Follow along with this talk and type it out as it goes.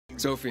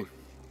Sophie,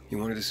 you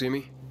wanted to see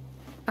me?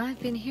 I've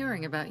been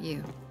hearing about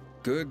you.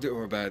 Good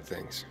or bad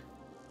things?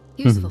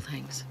 Useful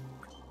things.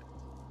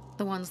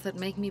 The ones that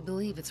make me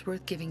believe it's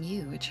worth giving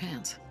you a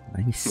chance.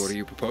 Nice. What are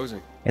you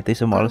proposing? Ito yung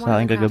sumalo sa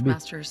akin kagabi.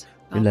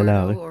 Yung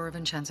lalaki. Alberto or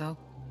Vincenzo.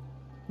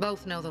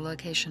 Both know the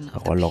location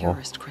of Ako, the loko.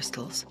 purest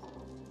crystals.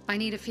 I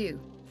need a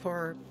few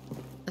for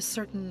a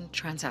certain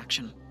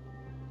transaction.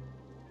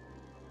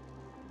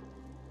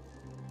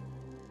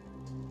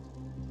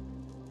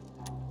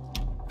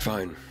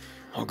 Fine.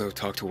 I'll go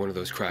talk to one of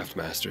those craft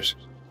masters.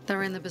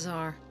 They're in the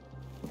bazaar.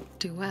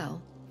 Do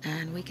well,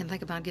 and we can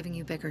think about giving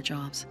you bigger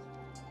jobs.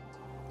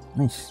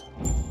 Nice.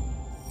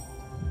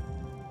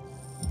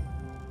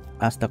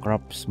 Ask the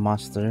crops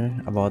master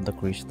about the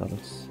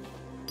crystals.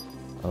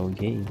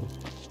 Okay.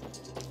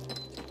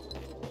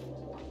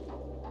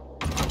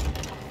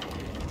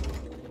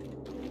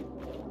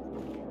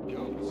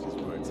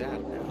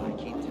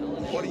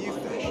 What are you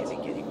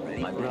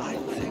fashioning? My bride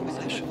thinks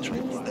I should try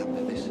to step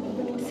with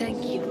this.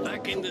 Thank you.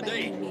 Back in the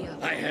day,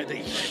 I had a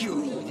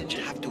huge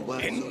Have to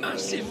work. and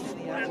massive,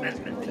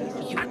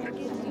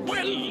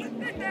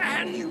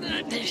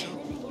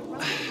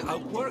 A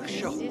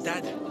workshop,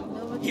 Dad.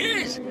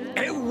 yes,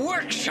 a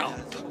workshop.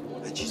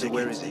 So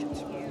where is it?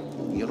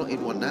 You're not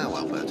in one now,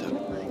 Alberto.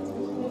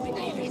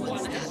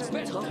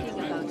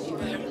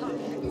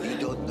 You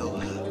don't know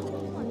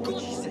her. Could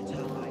she set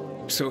her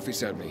mind? Sophie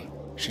sent me.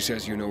 She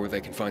says you know where they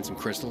can find some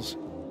crystals?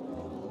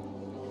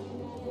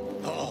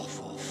 Oh,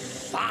 for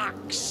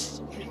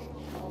fuck's!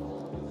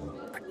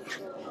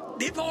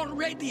 They've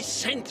already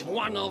sent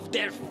one of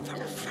their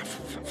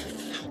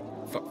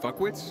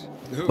Fuckwits?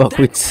 Who?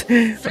 Fuckwits. What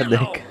the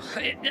fellow,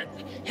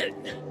 heck?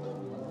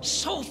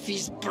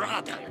 Sophie's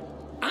brother.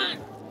 Huh?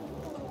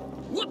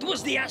 What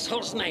was the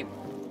asshole's name?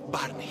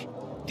 Barney.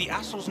 The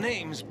asshole's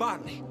name's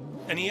Barney.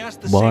 And he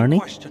asked the Barney? same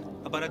question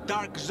about a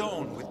dark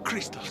zone with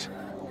crystals.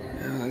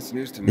 Yeah, that's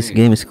news to me. This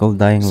game is called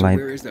Dying So Light.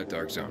 where is that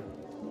dark zone?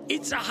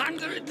 It's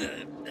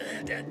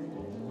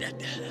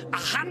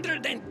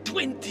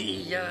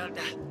 120,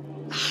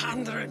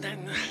 100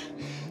 and...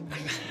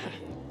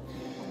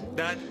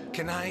 Dad,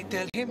 can I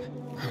tell him?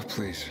 Oh,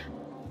 please.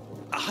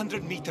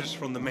 100 meters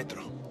from the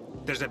metro.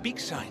 There's a big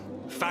sign,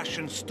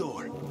 fashion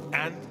store,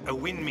 and a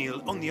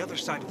windmill on the other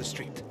side of the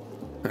street.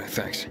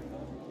 Thanks.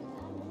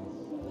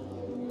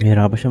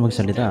 Mahirap siya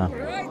magsalita.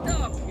 Right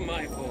up,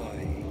 my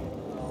boy.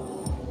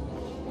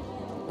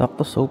 Talk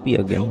to Sophie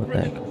again. What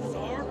the heck?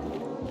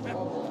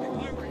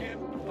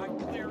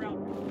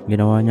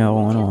 Ginawa niya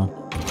akong ano.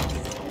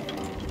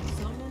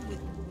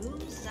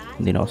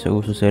 Hindi na kasi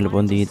uso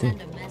cellphone dito.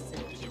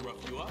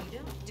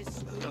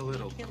 A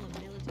little.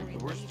 The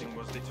worst thing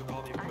was they took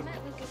all the equipment.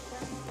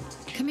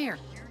 Come here.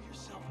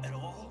 At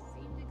all?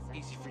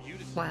 Easy for you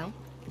to Well,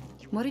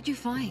 what did you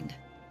find?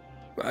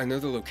 I know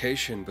the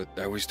location, but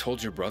I was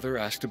told your brother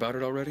asked about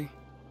it already?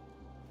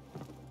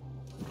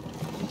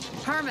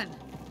 Herman!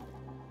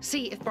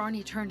 See if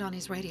Barney turned on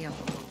his radio.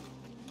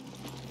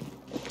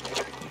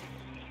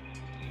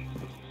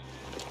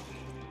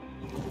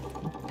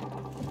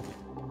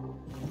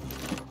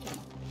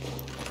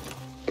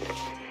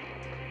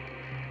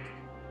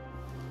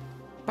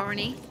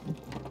 Barney?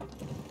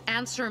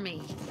 Answer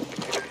me.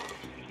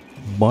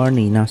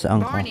 Barney,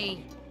 nasaan ka?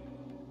 Barney!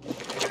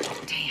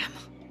 Damn.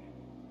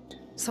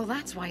 So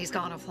that's why he's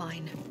gone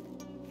offline.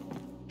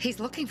 He's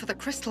looking for the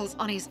crystals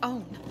on his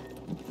own.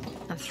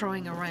 And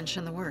throwing a wrench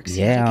in the works.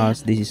 yet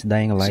Yes, again. this is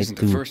Dying Light isn't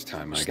the 2. first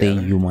time, I Stay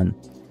gather. human.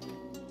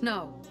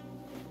 No.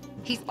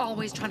 He's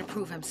always trying to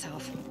prove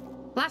himself.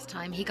 Last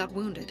time he got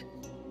wounded.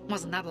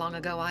 Wasn't that long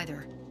ago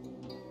either.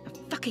 A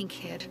fucking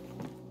kid.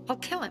 I'll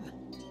kill him.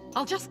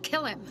 I'll just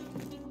kill him.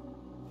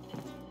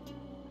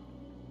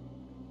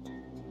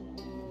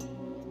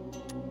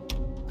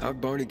 How'd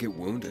Barney get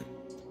wounded?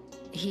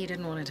 He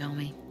didn't want to tell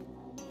me.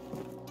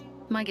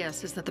 My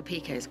guess is that the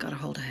PK's got a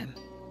hold of him.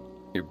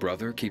 Your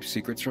brother keeps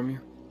secrets from you?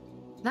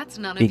 That's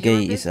none of your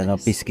PK is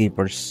business.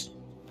 peacekeepers.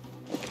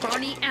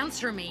 Barney,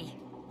 answer me.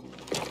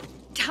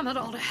 Damn it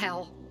all to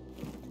hell.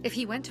 If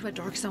he went to a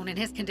dark zone in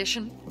his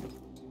condition,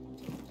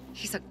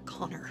 he's a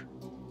goner.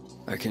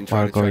 I can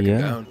try to Parkour, track him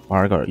yeah. down.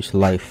 Parkour is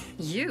life.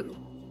 You?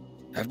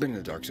 I've been in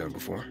the dark zone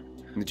before.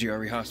 In the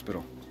GRE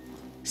hospital.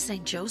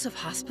 St. Joseph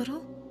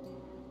Hospital?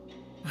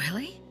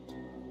 Really?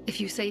 If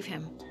you save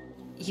him,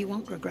 you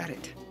won't regret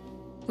it.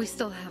 We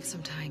still have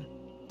some time.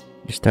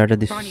 I started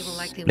this Barney will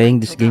likely playing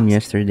wait this till game dusk.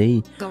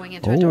 yesterday. Going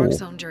into a dark Oh,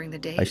 zone during the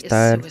day I is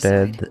started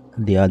suicide.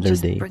 the other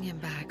Just day. bring him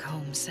back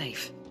home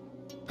safe.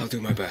 I'll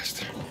do my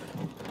best.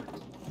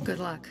 Good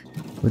luck.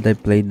 But I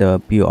played a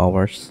few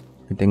hours.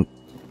 I think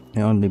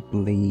I only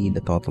played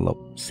a total of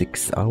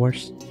 6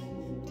 hours.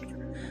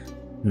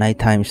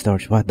 Nighttime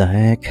stories, what the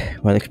heck?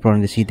 While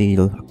exploring the city,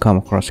 you'll come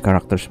across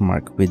characters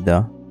marked with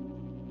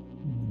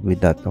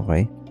that,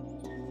 okay?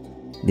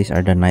 These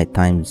are the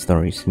nighttime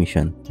stories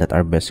mission that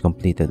are best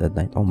completed at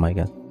night. Oh my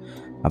god.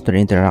 After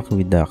interacting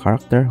with the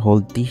character,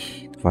 hold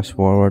T to fast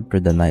forward to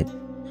the night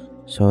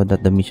so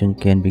that the mission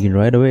can begin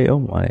right away. Oh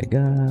my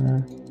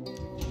god.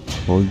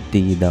 Hold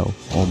T daw.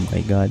 Oh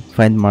my god.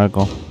 Find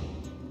Marco.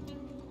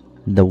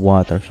 The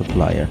water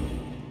supplier.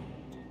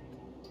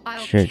 I'll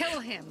Shit. kill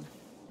him.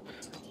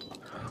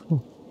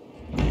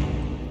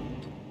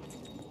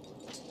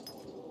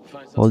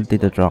 Hold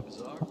the truck.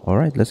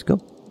 Alright, let's go.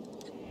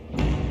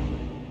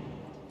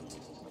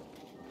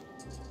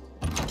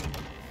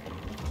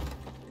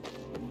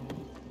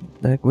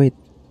 Like, wait.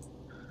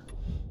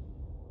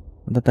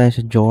 Punta tayo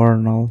sa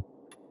journal.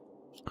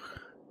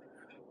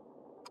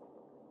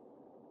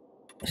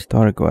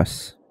 Story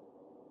quest.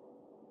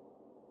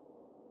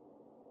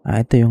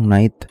 Ito yung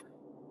night.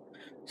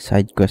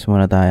 Side quest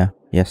muna tayo.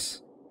 Yes.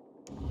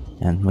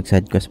 Yan,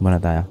 mag-side quest muna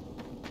tayo.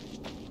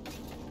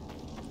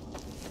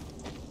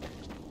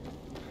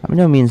 Alam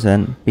nyo,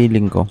 minsan,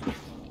 feeling ko,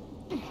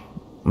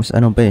 mas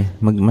ano pa eh,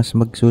 mas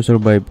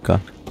magsusurvive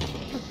ka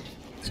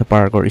sa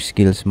parkour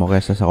skills mo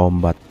kaysa sa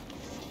combat.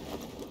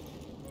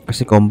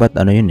 Kasi combat,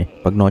 ano yun eh,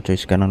 pag no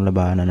choice ka ng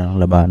labanan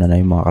na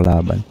yung mga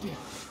kalaban.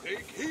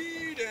 Take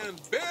heed and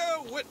bear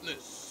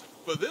witness,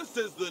 for this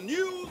is the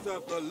news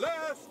of the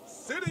last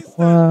city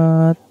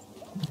stand. What?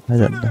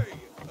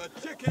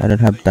 I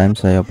don't have time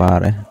sa'yo,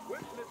 pare.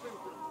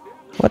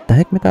 What the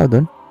heck? May tao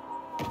dun?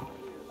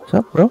 What's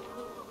up, bro?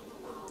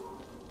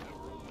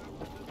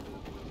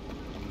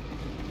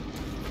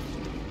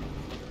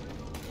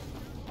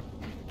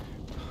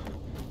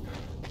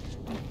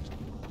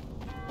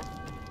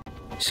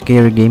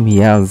 Scary game,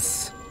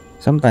 yes.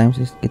 Sometimes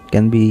it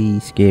can be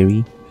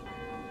scary.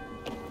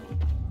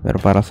 Pero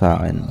para sa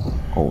akin,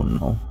 oh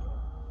no.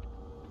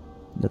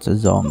 That's a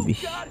zombie.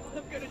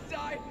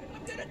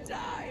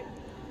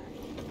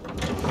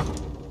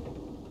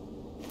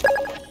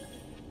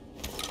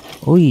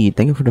 Uy,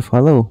 thank you for the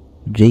follow,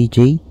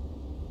 JJ.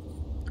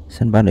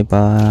 Saan ba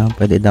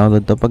pwede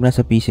download to? Pag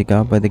nasa PC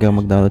ka, pwede kang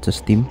mag-download sa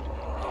Steam.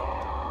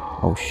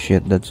 Oh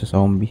shit, that's a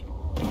zombie.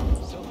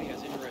 Sophie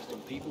has interesting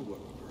people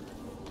working for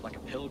her, like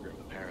a pilgrim,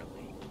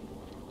 apparently.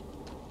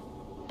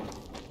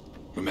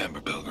 Remember,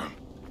 Pilgrim,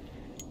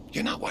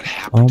 you're not what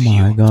Oh happened to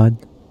my you. god.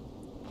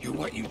 You're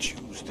what you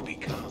choose to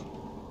become.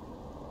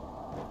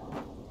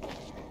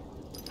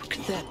 What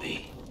could that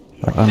be?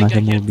 Parang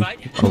nasa Think I can't movie. fight?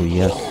 Oh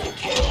yes.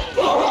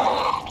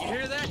 You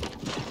hear that?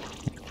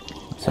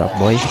 What's up,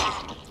 boy?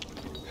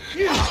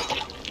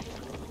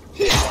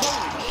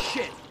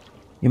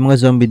 Yung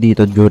mga zombie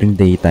dito during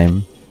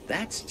daytime,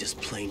 That's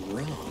just plain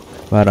wrong.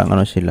 parang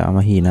ano sila,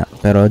 mahina.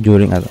 Pero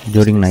during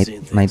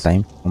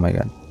nighttime, oh my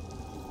god.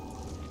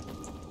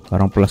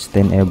 Parang plus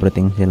 10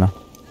 everything sila.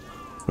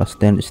 Plus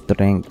 10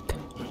 strength.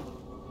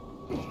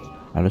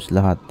 Halos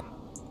lahat.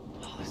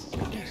 Oh, this is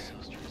gonna be so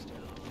stressed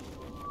out.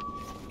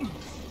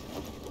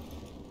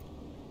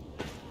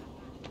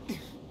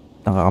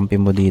 Ang kakampi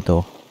mo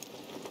dito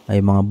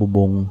ay mga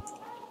bubong.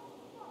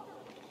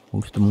 Kung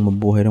gusto mong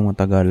mabuhay ng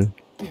matagal.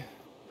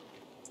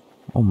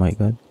 Oh my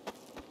god.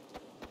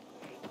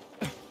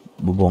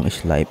 Bubong is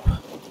life.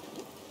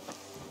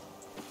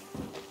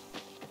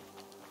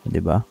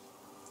 Diba?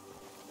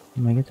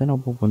 Oh my god, saan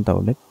ako pupunta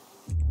ulit?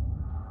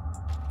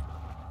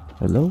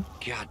 Hello?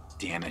 God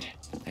damn it.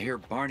 I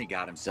hear Barney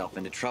got himself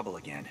into trouble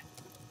again.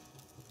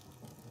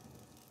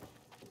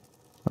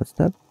 What's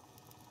that?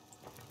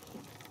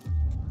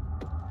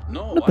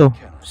 No, Ano to? I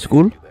cannot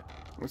School? tell you that.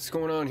 What's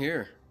going on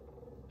here?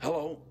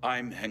 Hello,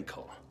 I'm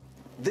Henkel.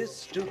 This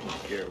student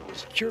here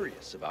was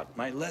curious about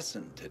my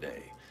lesson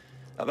today.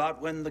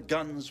 About when the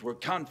guns were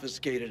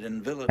confiscated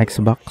in Villador.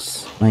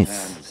 Xbox. Nice.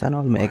 And Sana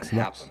all may what Xbox.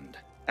 happened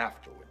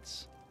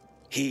afterwards.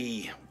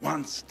 He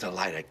wants to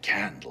light a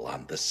candle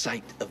on the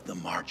site of the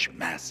March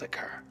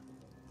massacre.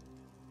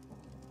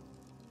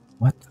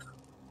 What?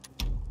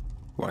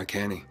 Why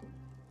can't he?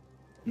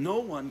 No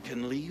one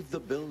can leave the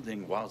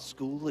building while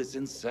school is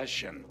in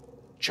session.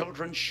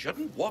 Children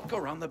shouldn't walk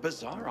around the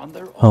bazaar on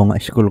their Oo own. nga,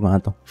 school nga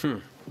to.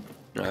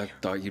 I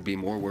thought you'd be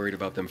more worried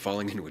about them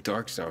falling into a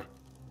dark zone.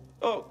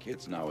 Oh,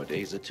 kids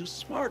nowadays are too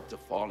smart to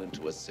fall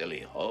into a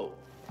silly hole.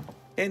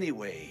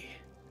 Anyway,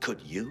 could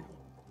you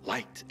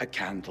light a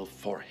candle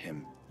for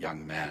him,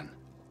 young man?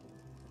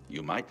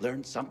 You might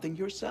learn something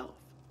yourself.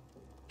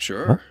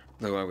 Sure,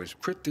 though I was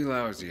pretty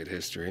lousy at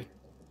history.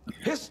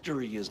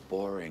 History is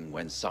boring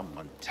when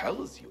someone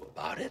tells you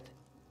about it.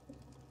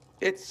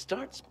 It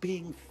starts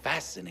being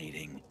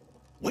fascinating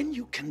when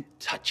you can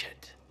touch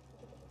it.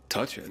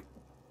 Touch it?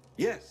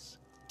 Yes,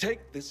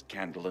 take this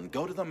candle and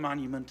go to the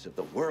monument of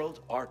the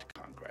World Art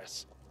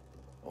Congress.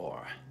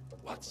 Or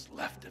what's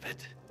left of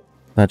it.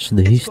 Touch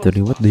the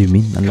history. What do you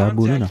mean? Ang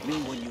labo na. Contact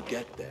me when you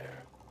get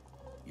there.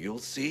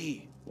 You'll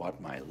see what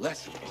my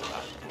lesson is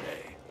about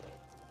today.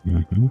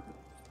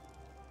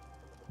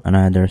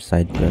 Another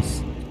side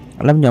quest.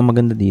 Alam niyo, ang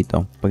maganda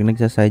dito, pag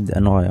nagsa-side,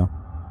 ano kayo?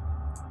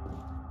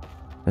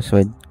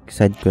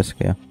 Side quest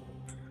kayo.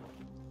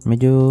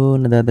 Medyo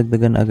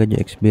nadadagdagan agad yung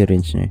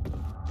experience niyo.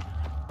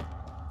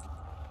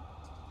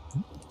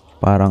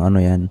 Parang ano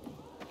yan,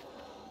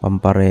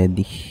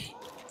 pampa-ready.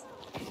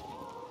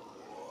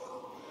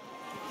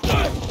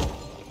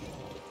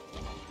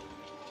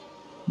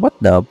 What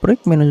the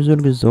frick? May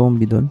nasusunod na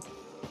zombie doon.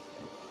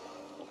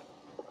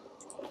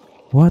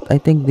 What?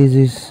 I think this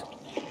is...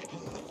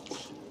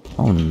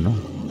 Oh no.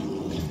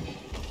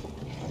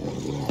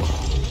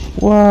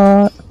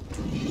 What?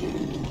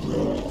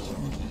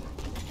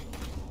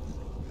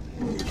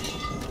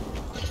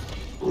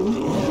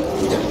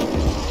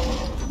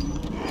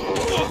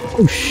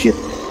 Oh shit.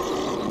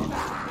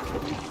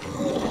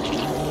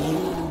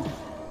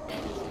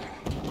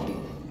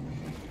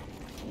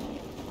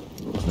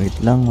 Wait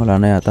lang,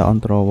 wala na yata ang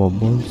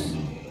throwables.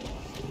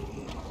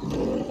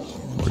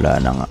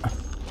 Wala na nga.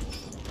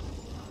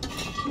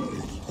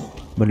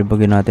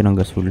 Balibagin natin ang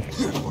gasol.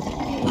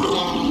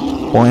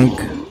 Poink.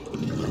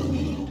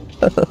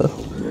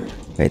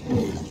 Wait,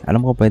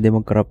 alam ko pwede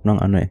mag-craft ng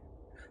ano eh,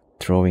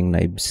 throwing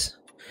knives.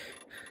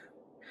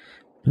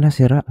 Wala,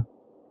 sira.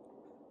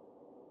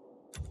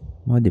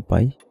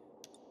 Modify.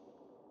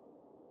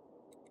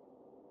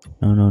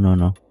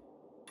 No.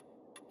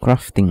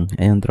 Crafting.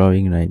 Ayun,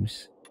 throwing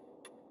knives.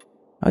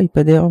 Ay,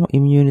 pwede ako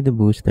immunity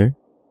booster.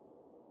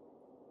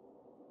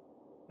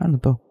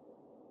 Ano to?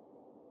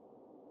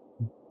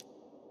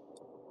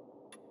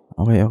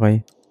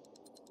 Okay.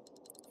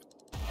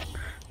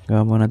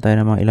 Gawa muna tayo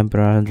ng mga ilang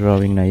parang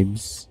drawing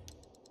knives.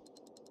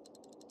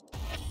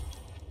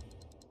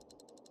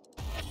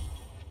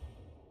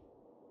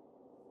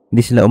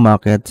 Hindi sila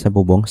umakyat sa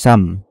bubong.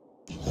 Some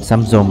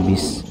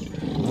zombies.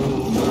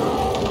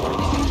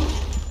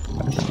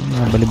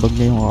 Balibag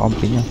niya yung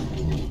kakampi niya.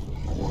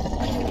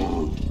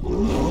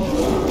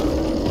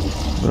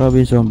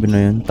 Grabe yung zombie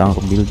na yun.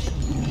 Tank build.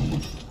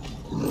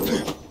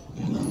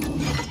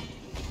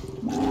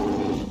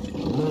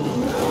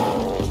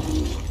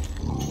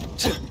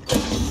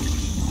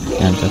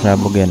 Yan,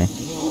 sasabog yan eh.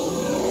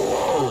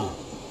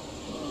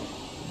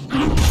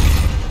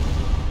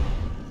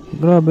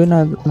 Grabe,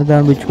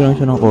 na-damage ko lang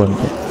siya ng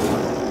konti.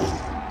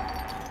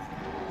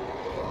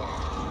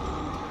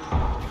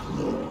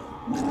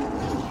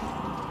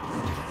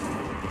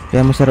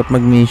 Kaya masarap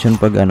mag-mission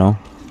pag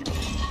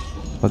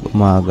pag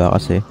umaga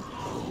kasi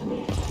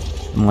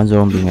mga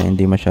zombie nga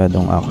hindi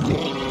masyadong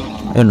active.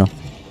 Ayun o,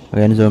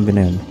 kaya yung zombie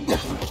na yun.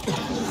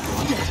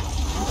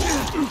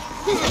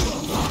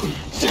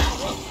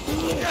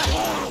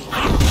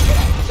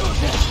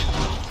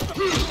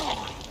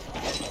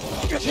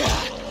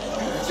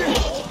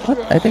 What?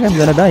 I think I'm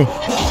gonna die.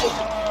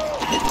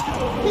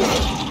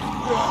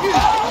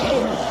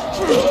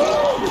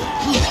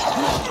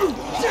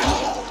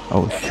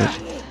 Oh shit.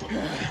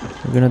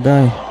 I'm gonna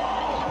die.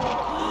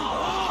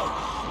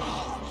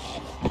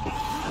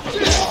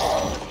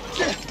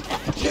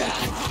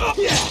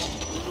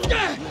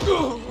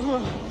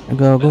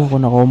 Gago ko,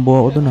 na-combo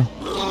ako dun ah.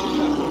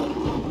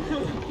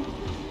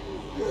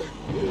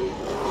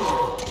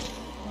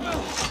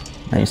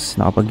 Nice,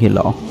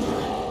 nakapag-heal ako.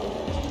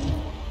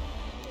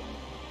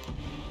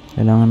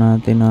 Kailangan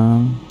natin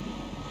ng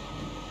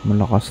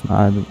malakas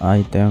na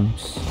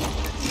items.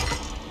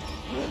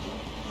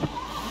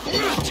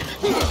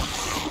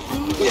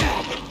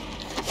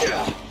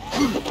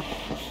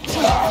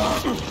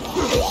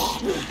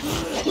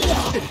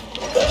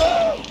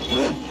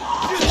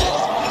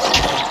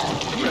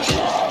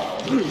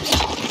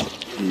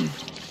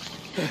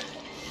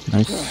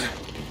 Nice.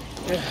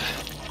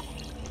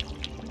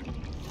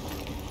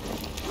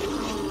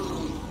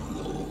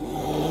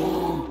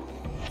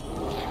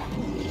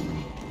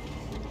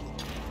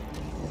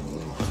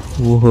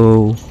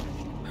 Wow.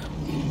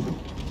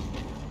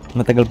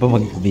 Matagal pa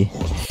maggabi.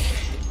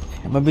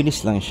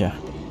 Mabilis lang siya.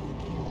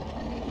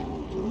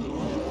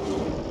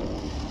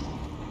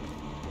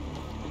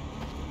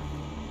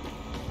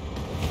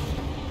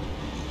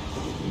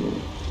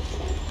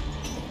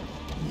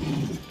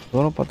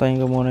 Siguro patayin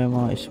ko muna yung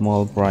mga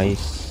small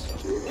price.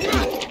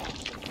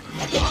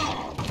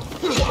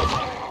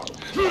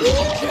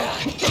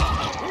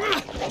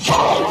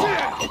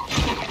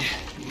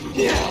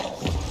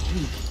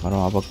 Para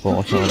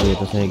makapag-focus ako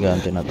dito sa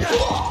higante na to.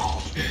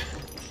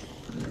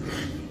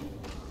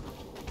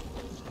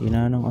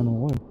 Ina ng ano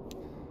ko eh.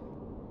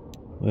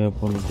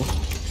 Weapon ko.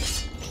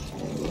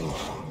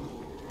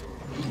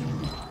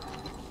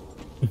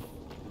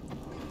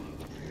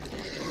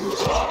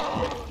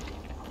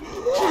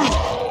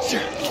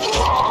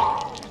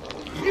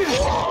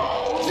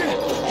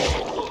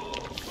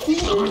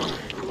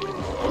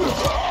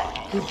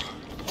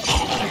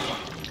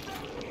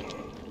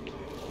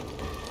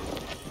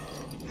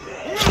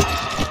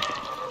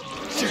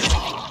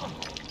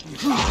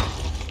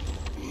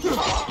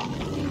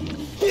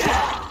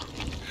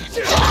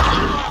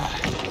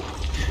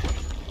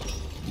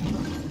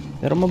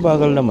 Pero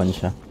mabagal naman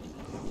siya.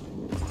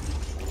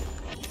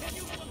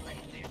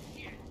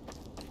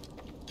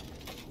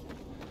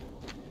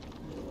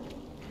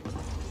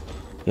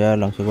 Kaya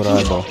lang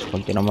sigurado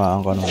pag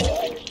tinamaan ka nung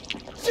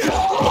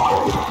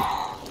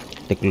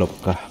tiklop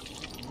ka.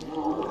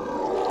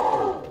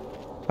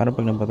 Parang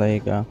pag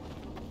napatay ka,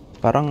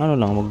 parang ano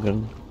lang,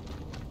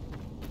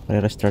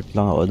 restart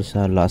lang ako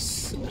sa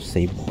last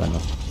save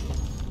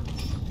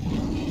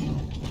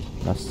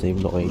last save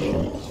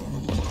location.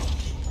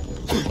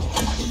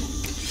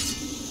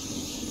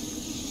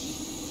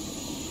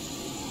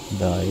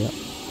 Daya.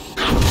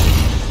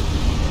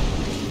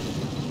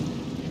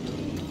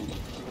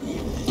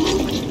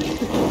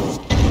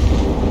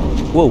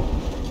 Wow.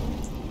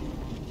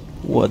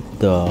 What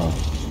the?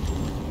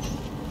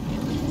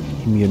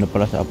 Immune na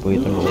pala sa apoy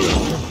ito.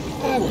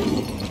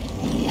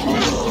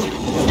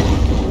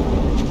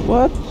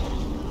 What?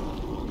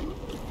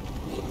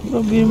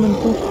 Grabe naman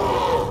to.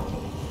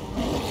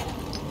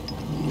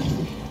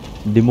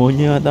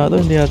 Demonyo yata to,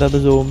 hindi yata to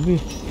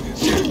zombie.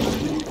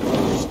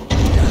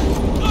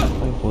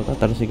 Ay puta,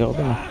 talasig ako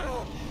dun ah.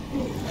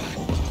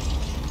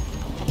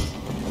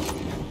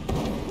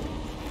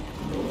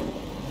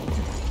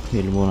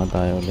 Heal muna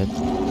tayo ulit.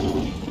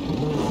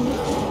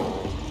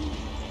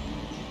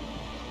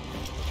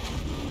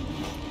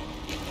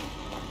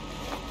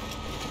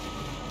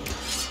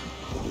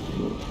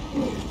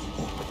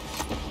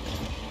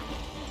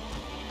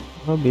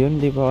 Grabe yun,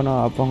 hindi pa ako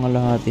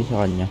nakapangalahati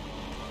sa kanya.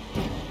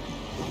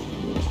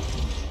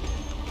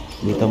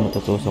 Dito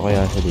matutuso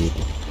kaya siya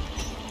dito.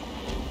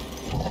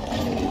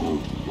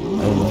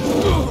 Ayun.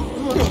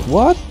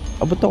 What?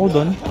 Abot ako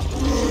doon?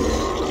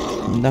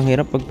 Ang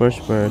hirap pag first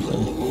person.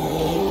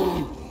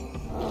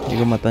 Hindi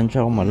ko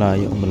matansya kung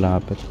malayo o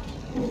malapit.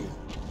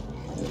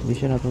 Hindi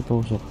siya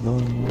natutusok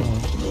doon.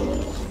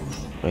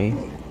 Okay.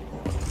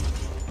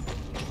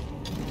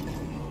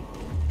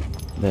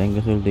 Dahil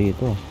gasol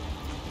dito.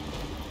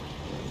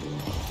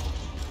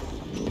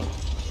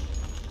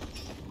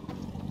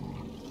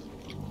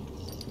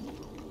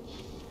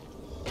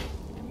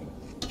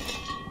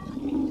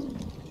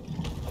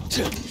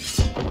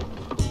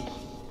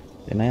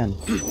 Yan na yan.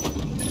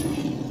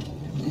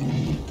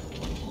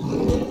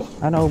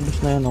 Naubos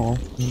na yan ako.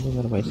 Hindi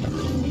na ba isa?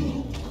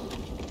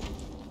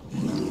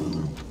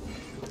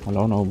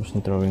 Wala ko naubos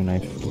ni throwing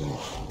knife.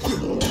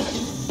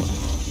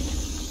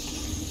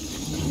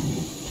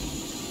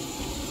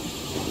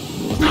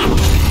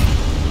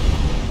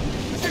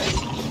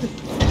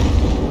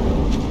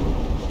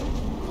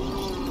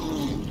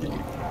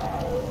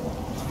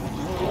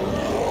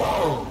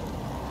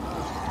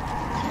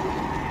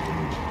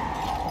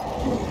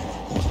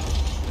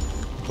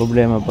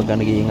 Problema pagka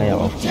nag-iingay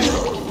ako.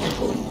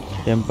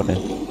 Siyempre,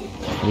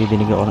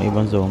 nadidinig ako ng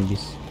ibang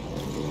zombies.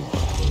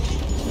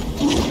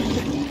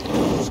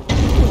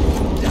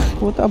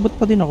 Puta, abot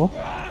pa din ako.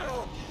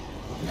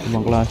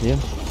 Ibang klase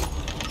yan.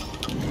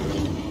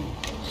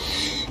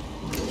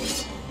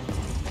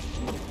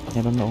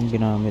 Meron na akong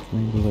ginamit na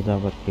hindi ko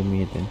dapat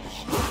gamitin.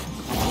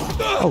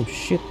 Oh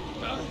shit.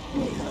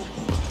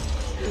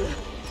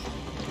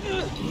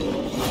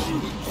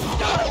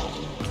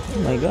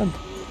 Oh my god.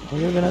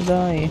 You're gonna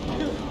die.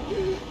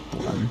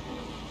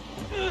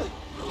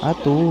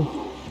 Two.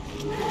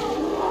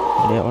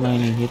 Hindi ako nang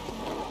hinihit.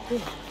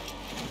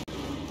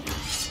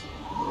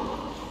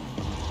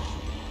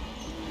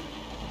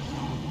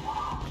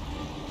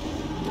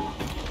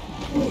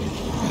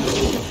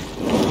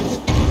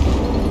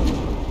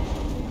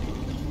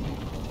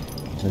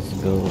 Let's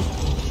go.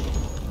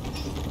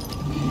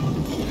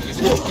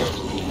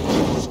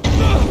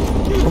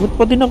 Abot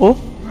pa din ako.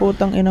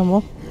 Putang ina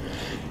mo.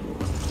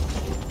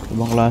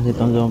 Ibang klase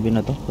itong zombie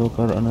na to.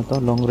 Super ano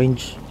to, long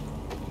range.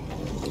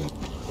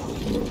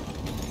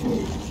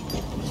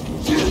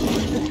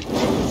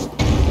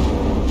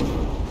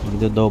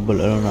 Double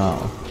ano na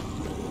ako.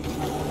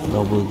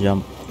 Double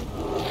jump.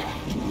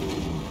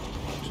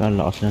 Saan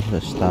lakas na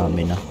sa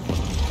stamina.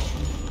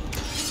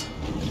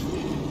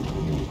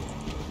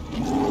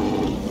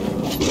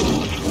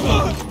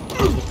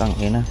 Putang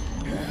ina.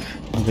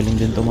 Ang galing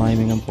din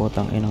tumiming ang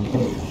putang inang to.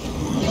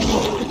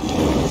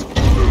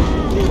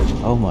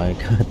 Oh my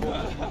god.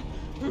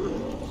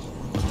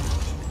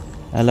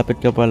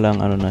 Lapit ka pa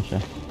lang ano na siya.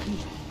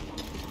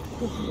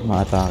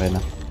 Maatake na.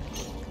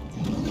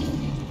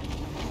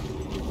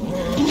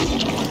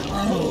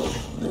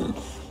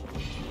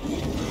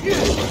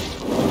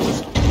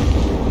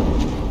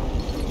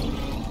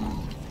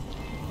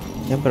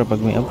 Siyempre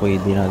pag may apoy,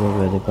 hindi natin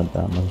pwede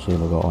panta.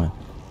 Masusunog ako eh.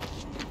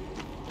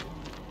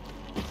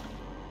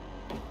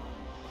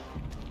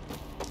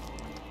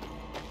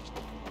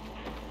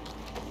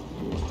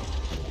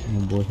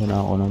 Nabusan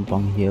na ako ng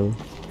pang heal.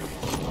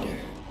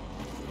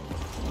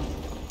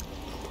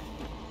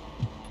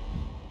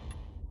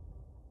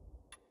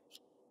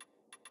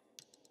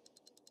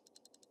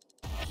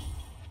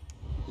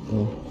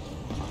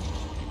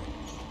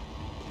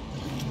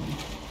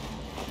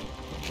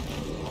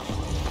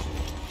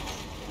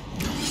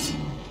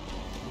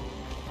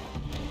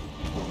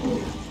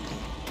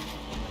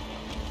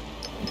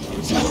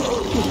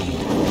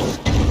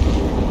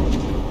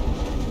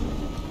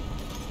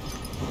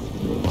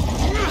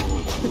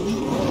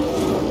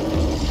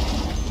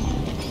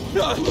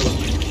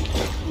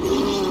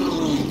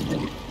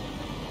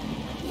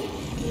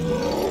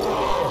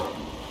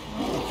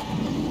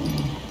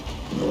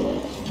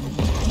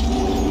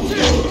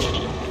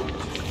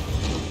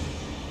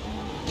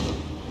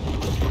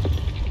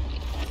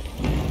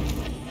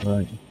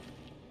 Right.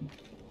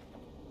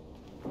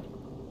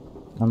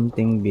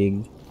 Something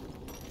big.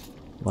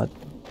 What?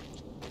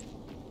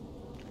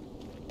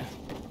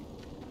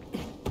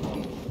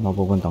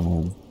 Mapupuntang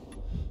home.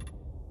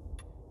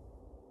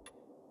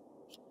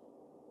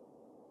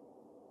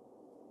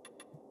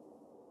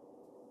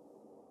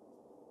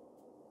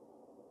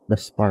 the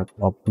spark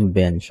of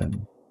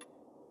invention.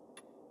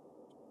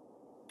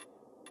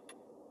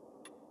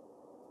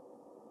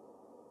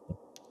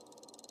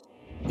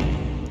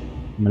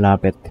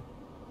 Malapit.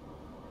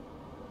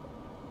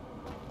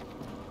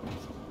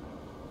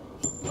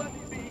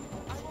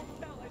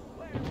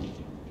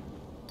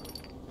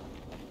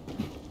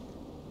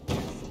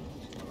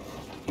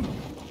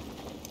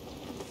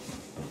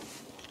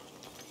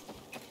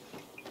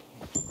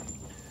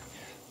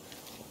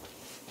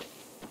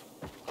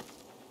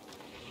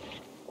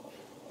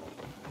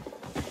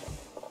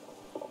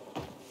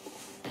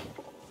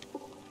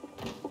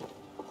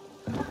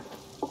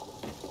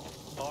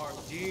 Our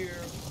dear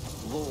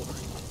Lord,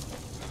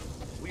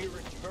 we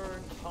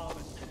return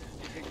Thomas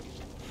to you.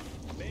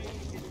 May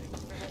his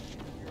expression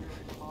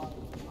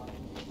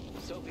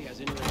Sophie has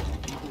interesting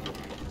people here.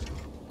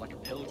 Like a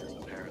pilgrim,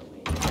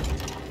 apparently.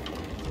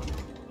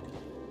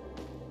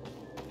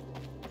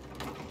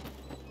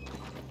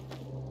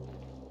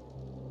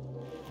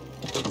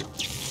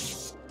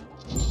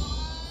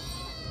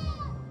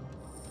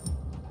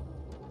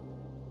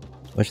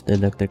 Watch the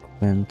electric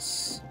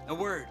fence A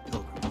word,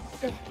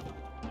 Pilgrim.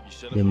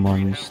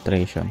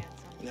 demonstration.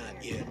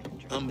 Not yet.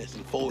 I'm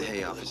missing four.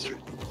 Hey, officer.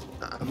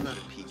 I'm not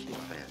a PK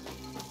fan.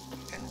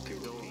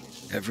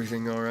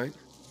 Everything all right?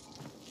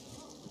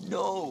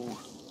 No,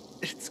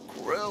 it's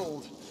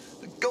grilled.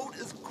 The goat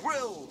is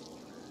grilled.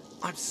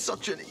 I'm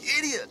such an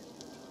idiot.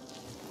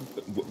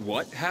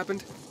 What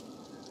happened?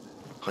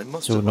 I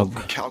must have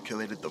Sunog.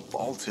 calculated the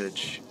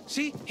voltage.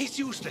 See? He's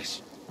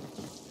useless.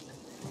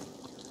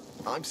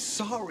 I'm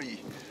sorry.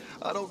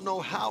 I don't know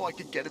how I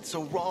could get it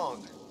so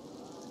wrong.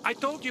 I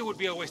told you it would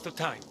be a waste of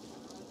time.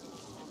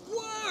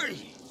 Why?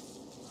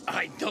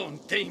 I don't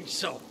think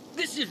so.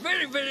 This is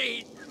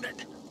very...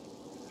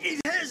 It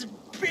has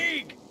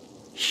big,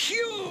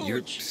 huge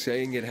You're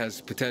saying it has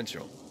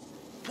potential.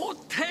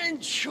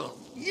 potential.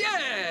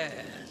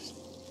 Yes.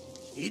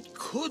 It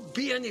could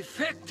be an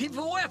effective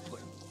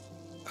weapon.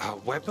 A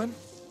weapon?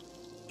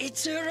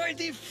 It's a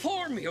ready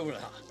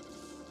formula.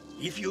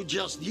 If you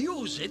just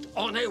use it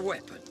on a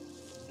weapon,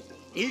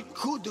 it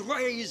could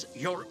raise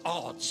your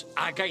odds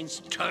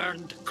against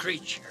turned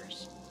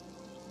creatures.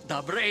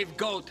 The brave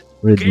goat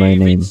Read gave my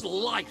name. its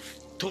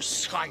life to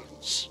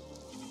science.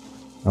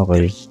 Okay.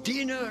 There's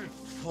dinner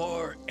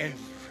for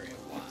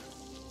everyone.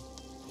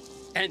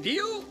 And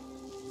you?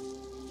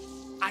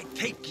 I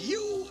take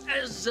you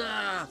as,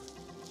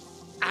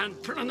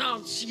 and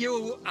pronounce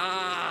you,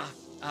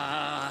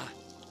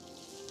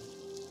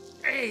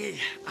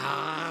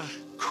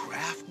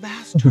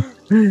 Craftmaster?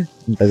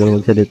 Ang tagal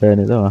magsalita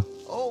nito ah.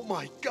 Oh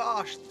my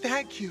gosh,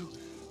 thank you.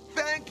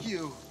 Thank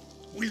you.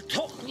 We'll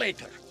talk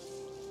later.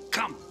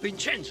 Come,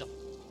 Vincenzo.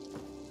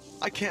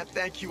 I can't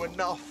thank you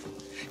enough.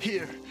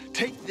 Here,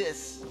 take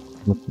this.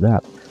 What's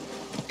that?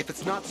 If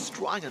it's not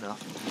strong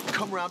enough,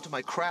 come around to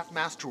my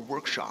Craftmaster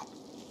workshop.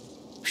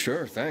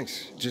 Sure,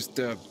 thanks. Just,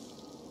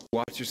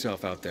 watch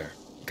yourself out there,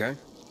 okay?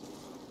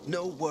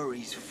 No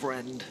worries,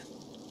 friend.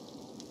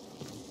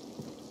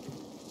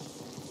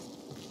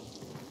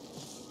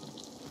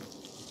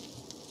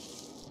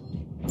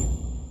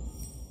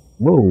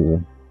 Whoa!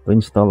 To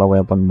install a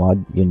weapon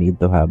mod, you need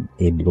to have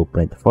a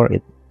blueprint for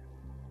it.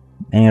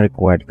 Any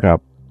required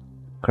craft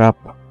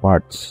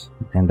parts,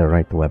 and the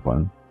right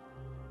weapon.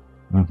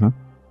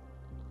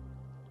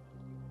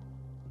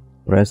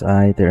 Press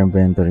I to your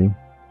inventory.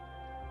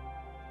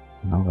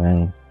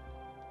 Okay.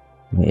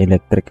 May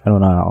electric ano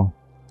na ako.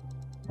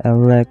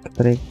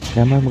 Electric.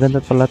 Kaya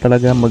maganda pala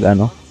talaga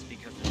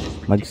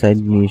mag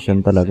side mission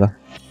talaga.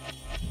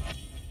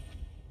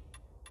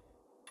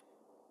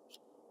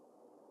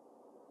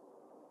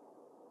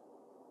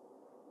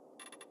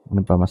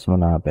 Ano pa mas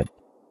malapit?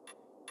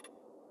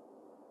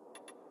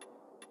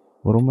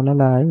 Puro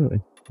malalayo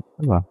eh.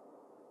 Ano ba?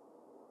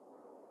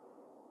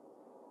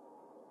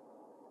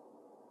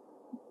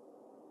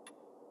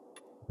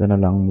 Ito na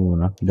lang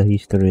muna. The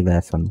history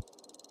lesson.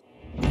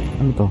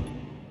 Ano to?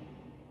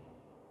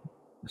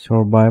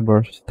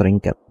 Survivor's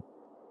trinket.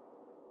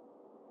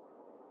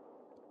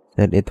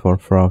 Sell it for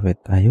profit.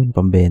 Ayun,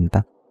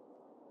 pambenta.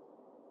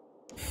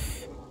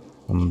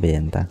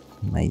 Pambenta.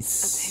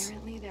 Nice.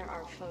 Apparently there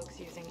are folks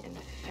using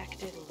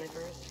infected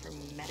livers for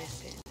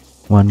medicine.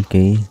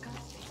 1K.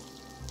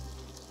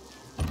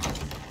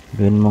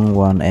 Gawin mong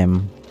 1M.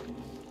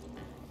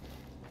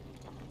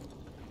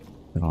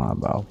 Pero nga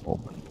ba ako?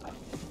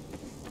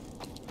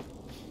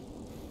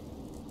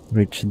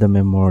 Reach the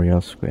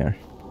memorial square.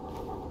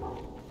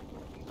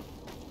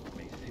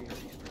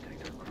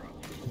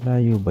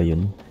 Layo ba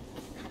yun?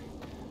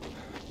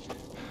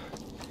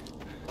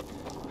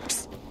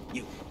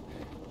 You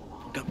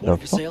got The more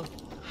for fuck? sale?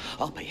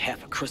 I'll pay half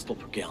a crystal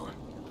per gallon.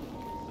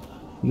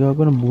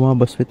 Gago na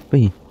bumabaswit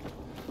pa eh.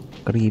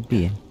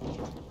 Creepy eh.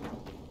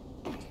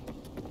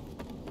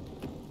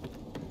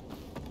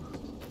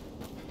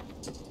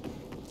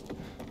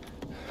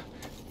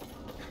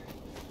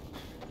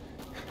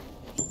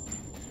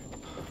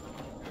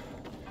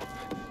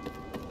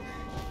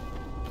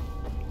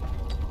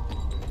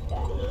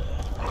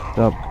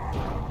 Stop.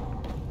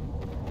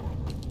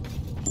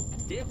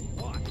 Dip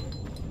what?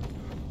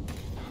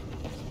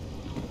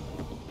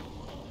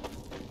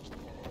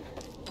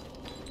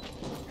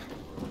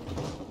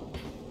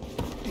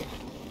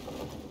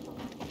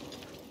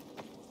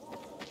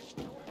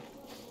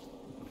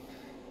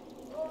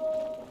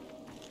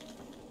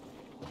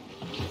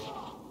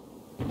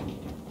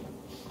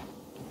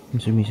 Yung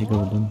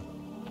sumisigaw dun.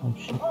 Oh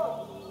shit.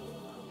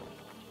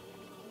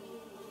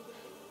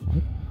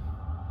 What?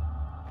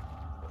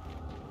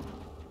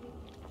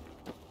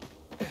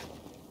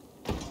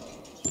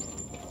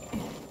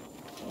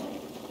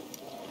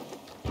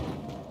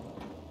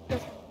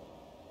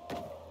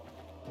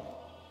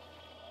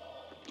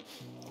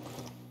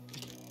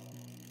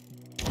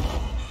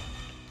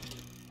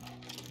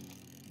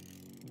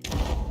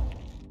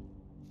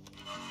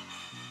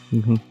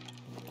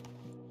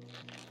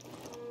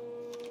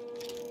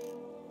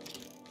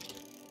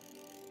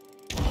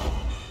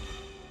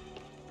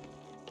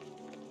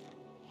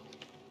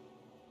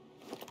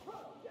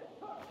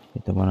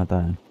 Ito muna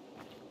tayo.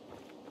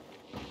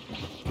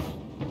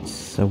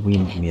 Sa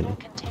windmill.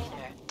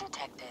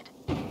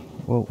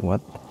 Whoa,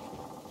 what?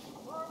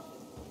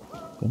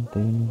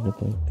 Container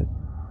detected.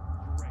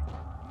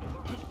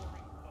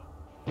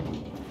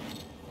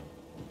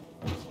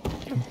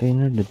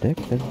 Container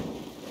detected.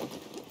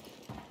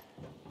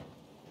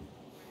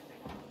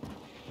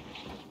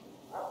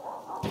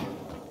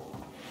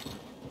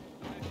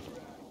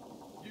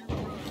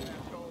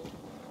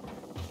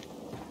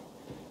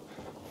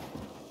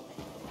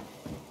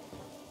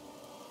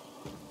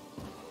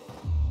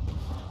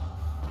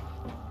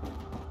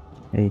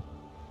 Hey.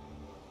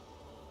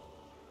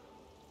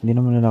 Hindi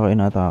naman nila ako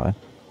inaatake.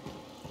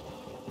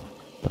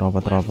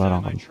 Tropa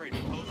lang kami.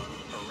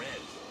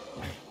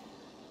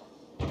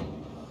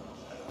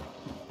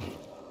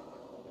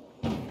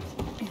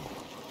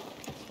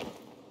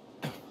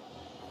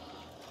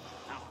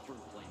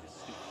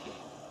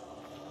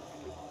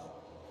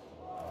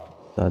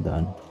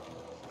 Dadaan.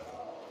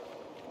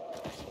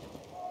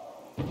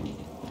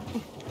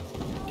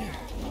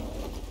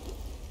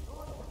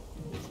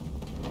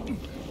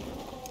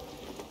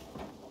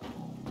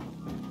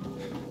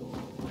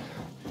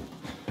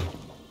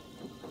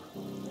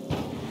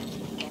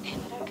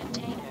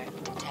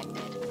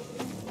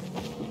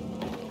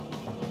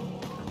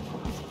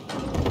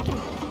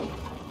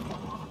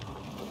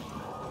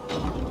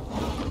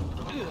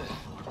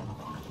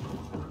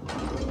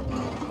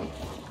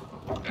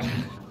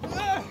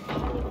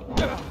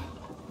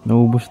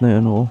 Naubos na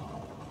yung ano ko.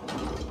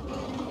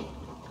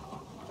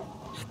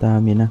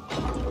 Stamina.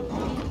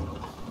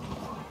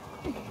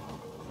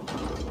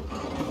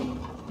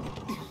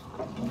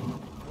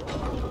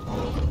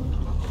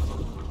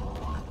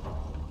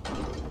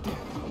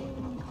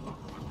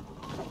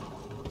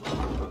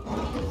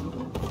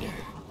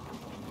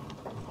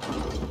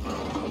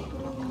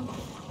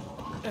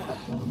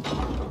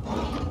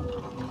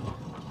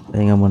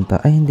 Pahinga muna.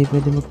 Ay, hindi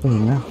pwede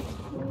magpahinga.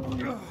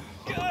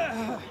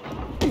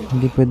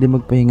 Hindi pwede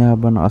magpahinga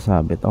habang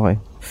nakasabit. Okay.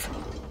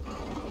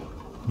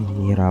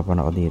 Hihirapan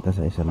ako dito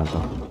sa isa na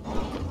to.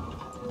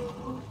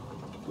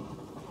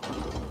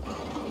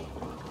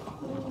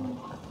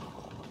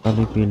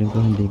 Pali feeling ko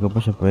hindi ko pa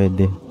siya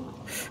pwede.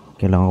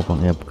 Kailangan ko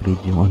pang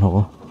i-upgrade yung ano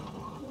ko.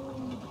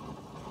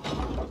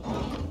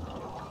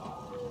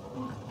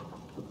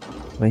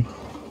 Okay.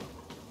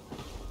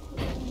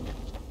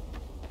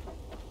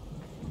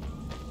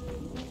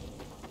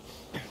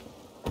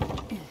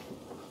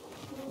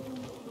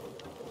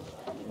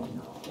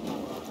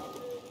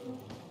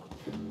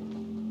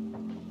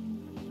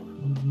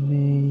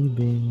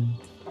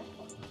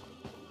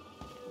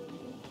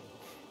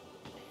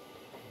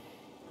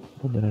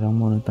 Dala lang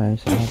muna tayo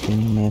sa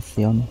ating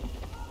mission.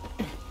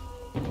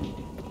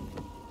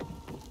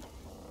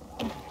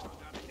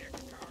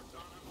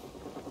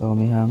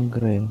 Tommy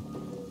hungry.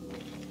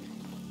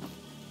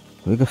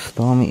 Because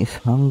Tommy is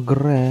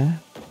hungry.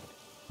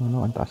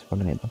 Ano, ang taas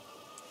pala nito.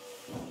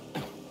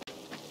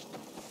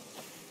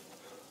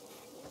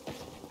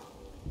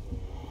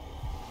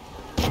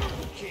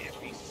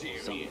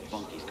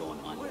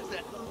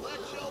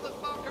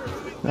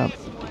 Stop.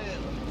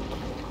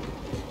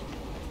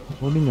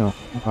 Huli nyo,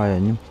 kaya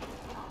nyo.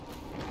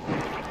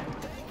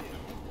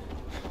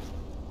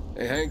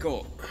 Hey,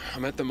 Hankel,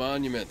 I'm at the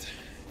monument.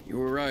 You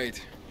were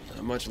right.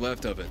 Not much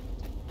left of it.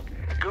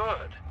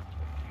 Good.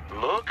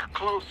 Look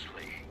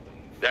closely.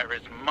 There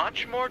is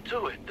much more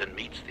to it than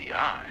meets the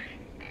eye.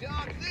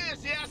 Dog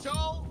this,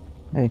 asshole!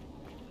 Hey.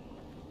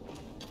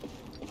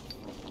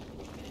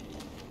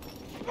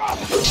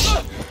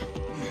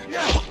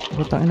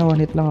 Butang ina,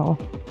 one hit lang ako.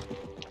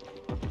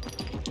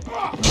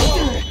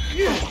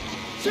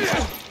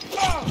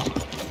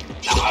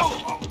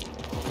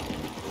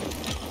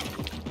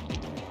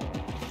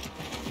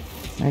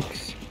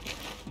 Next.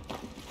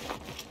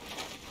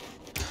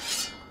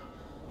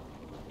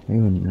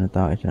 Ayun,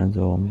 natake siya ng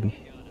zombie.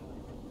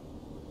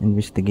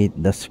 Investigate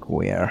the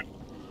square.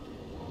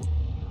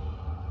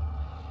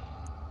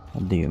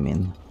 What do you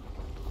mean?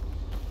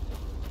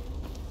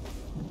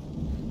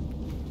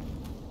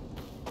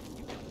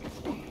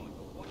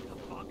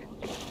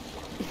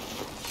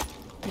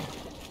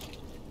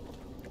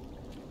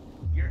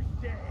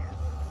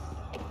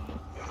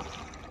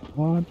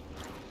 What?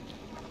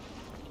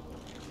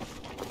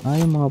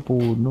 Ay, mga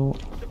puno.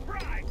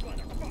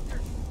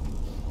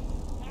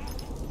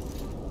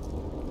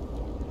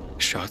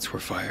 Shots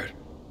were fired.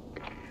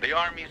 The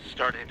army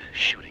started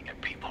shooting at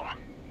people.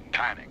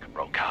 panic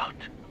broke out.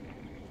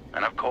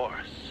 And of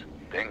course,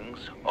 things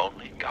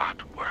only got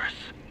worse.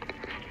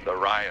 The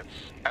riots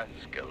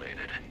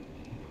escalated.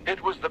 It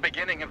was the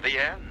beginning of the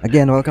end.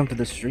 Again, welcome to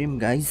the stream,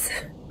 guys.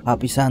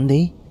 Happy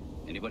Sunday.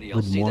 Anybody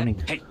else Good see morning.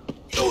 that? Hey,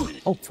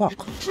 Oh, fuck.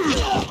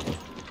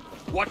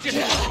 Watch it!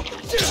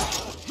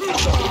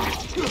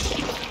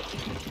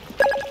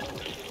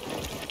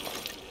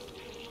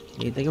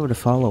 Hey, thank you for the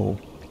follow.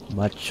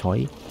 Bad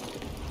choy.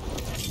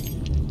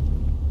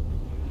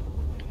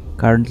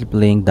 Currently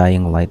playing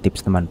Dying Light.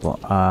 Tips naman po.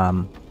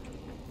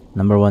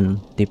 Number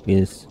one tip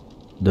is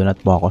do not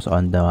focus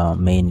on the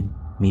main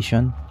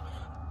mission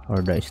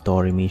or the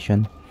story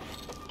mission.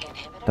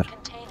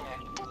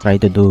 Try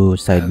to do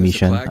side there's a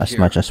mission plaque as here.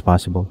 much as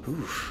possible.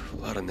 Oof,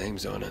 a lot of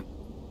names on it.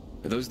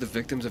 Are those the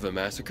victims of a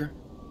massacre?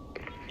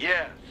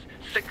 Yes,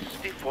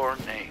 64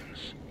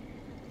 names.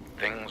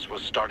 Things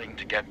was starting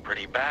to get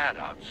pretty bad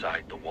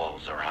outside the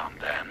walls around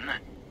then,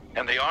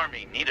 and the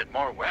army needed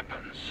more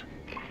weapons.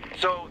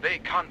 So they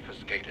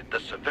confiscated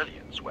the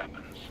civilians'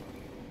 weapons.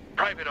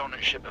 Private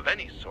ownership of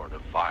any sort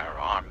of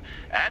firearm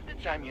and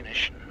its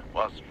ammunition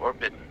was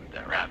forbidden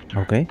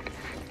thereafter. Okay.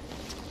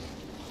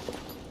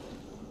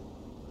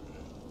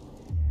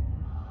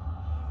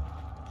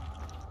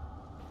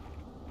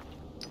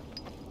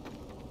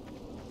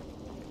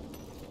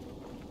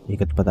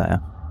 Ikot pa tayo.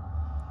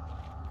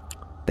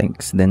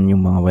 Thanks din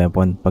yung mga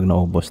weapon pag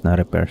naubos na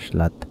repair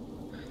slot.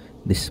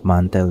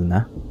 Dismantle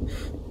na.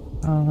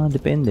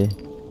 Depende.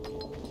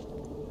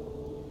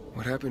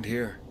 What happened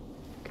here?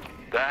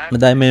 That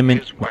Madami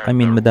is where the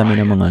madami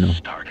namang ano.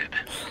 riots started.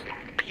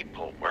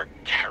 People were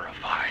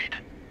terrified.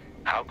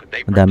 How could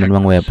they Madami protect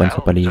namang weapon sa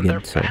themselves and paligid,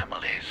 their so.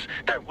 families?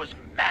 There was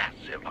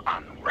massive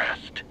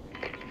unrest.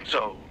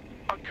 So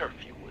a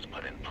curfew was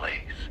put in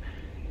place,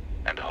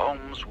 and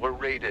homes were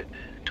raided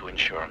to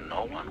ensure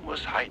no one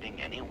was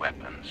hiding any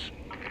weapons.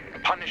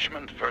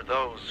 Punishment for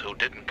those who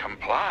didn't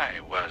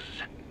comply was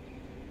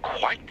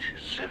quite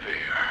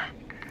severe.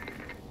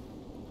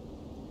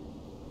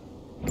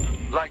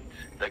 Light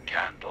the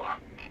candle.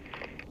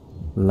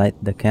 Light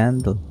the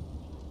candle.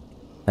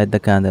 Light the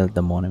candle at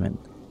the monument.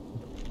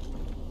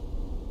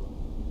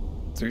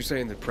 So you're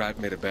saying that Pratt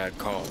made a bad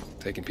call,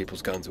 taking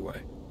people's guns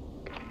away?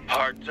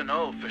 Hard to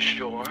know for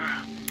sure,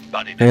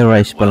 but it Okay, is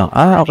Rise pa lang.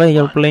 well Okay,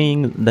 you're anyone. playing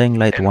Dying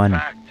Light In 1.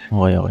 fact,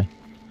 Okay, okay.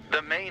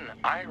 the main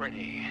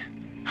irony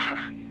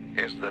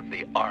is that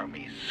the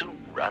army soon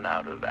ran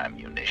out of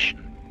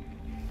ammunition.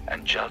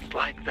 And just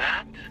like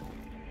that,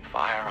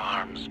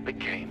 firearms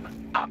became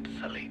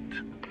obsolete.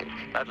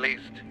 At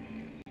least,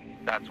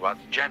 that's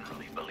what's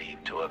generally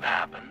believed to have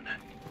happened.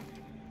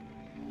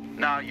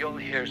 Now you'll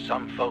hear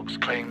some folks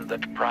claim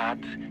that Pratt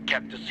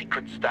kept a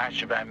secret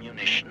stash of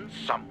ammunition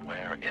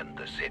somewhere in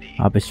the city.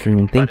 Happy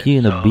streaming. Thank But you,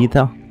 if so,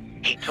 Nobita.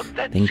 he took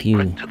that Thank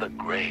secret you. to the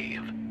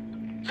grave.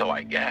 So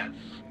I guess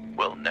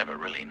we'll never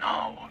really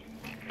know.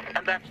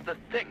 And that's the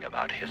thing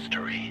about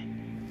history.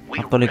 We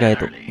Actually,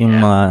 kahit rarely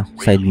yung mga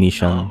ever side really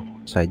mission,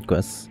 know. side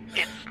quests,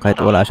 It's kahit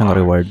not wala a siyang hard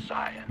reward,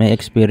 science. may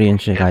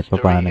experience siya kahit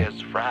papaano. History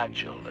is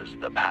fragile as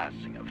the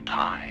passing of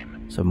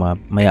time. So,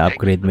 may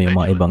upgrade mo yung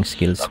mga ibang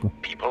skills mo.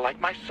 People like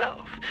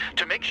myself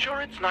to make sure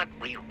it's not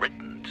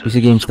rewritten to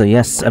PC games to,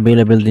 yes,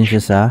 available din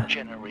siya sa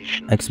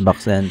generations.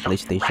 Xbox and Some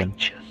PlayStation.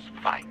 righteous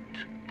fight.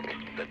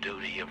 The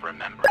duty of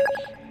remembrance.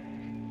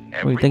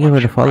 Wait, thank you for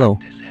the Everyone should follow,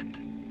 practice it.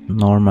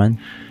 Norman.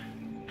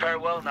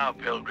 Farewell now,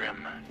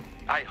 Pilgrim.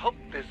 I hope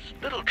this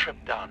little trip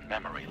down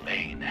memory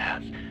lane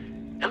has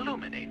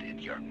illuminated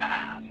your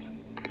path.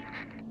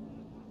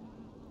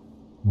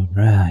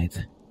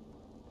 Alright.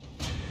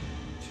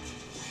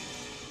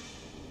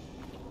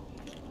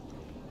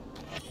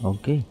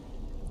 Okay.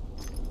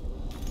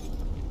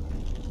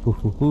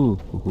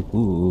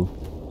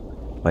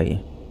 Okay.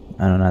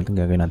 Ano natin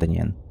gagawin natin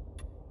yan?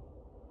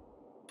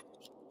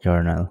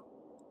 Journal.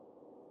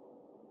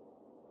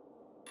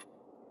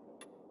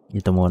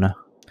 Ito muna.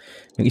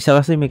 Yung isa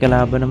kasi may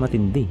kalaban na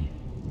matindi.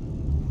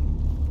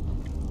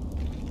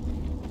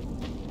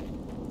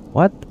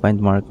 What? Find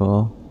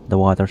Marco, the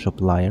water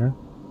supplier.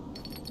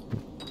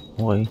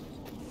 Okay.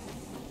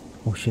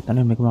 Oh shit, ano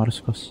yung may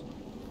kumakaruskos?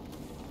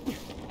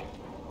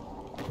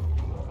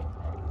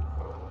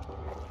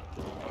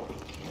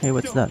 Hey,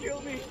 what's that?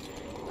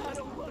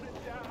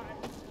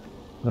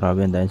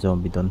 Grabe ang dahil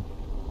zombie dun.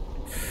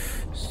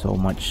 So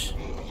much.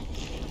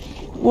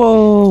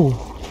 Whoa!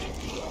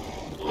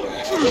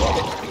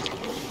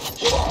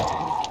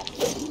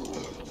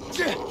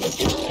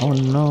 Oh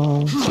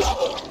no.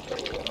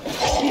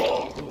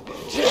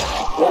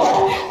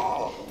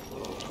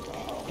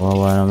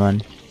 Wawa naman.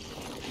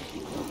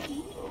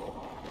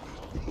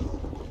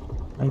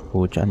 Ay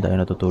pucha, ang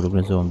dahil natutulog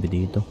na zombie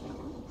dito.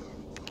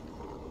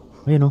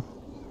 Ayun oh.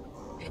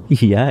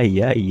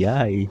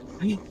 Yay.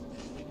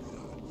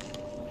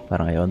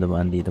 Parang ayaw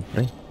dumaan dito,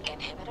 pre.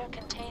 Inhibitor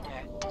container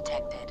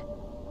detected.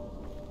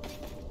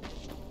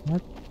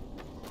 What?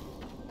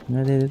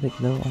 Nadedetect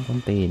daw ang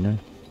container.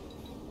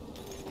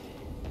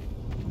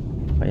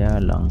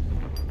 Kaya lang.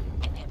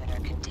 Inhibitor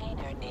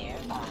container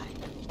nearby.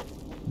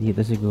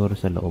 Dito siguro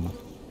sa loob.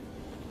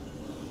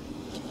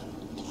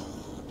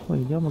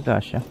 Uy, hindi ako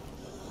magkasya.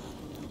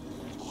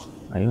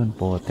 Ayun,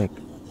 potek.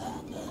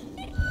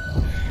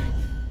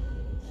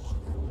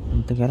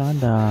 Teka lang,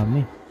 ang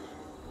dami.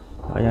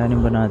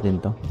 Kakayanin ba natin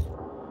to?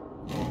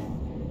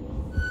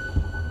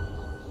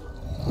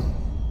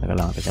 Teka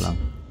lang.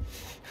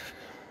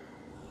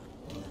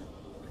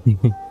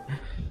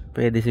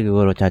 Pwede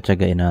siguro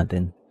tsatsagain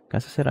natin.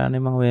 Kaso sira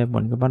na yung mga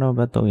weapon. Paano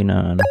ba ito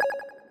inaano?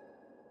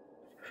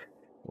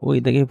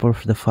 Uy, thank you for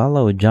the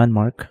follow, John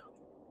Mark.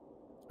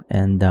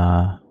 And,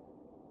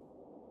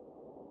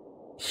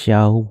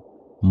 Xiao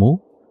Mu.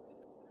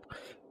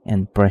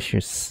 And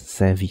Precious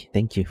Sevi.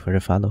 Thank you for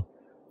the follow.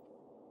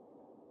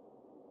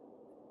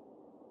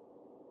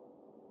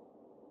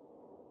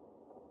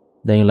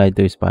 Dying Light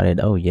 2 is spotted.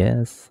 Oh,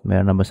 yes.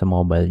 Meron na ba sa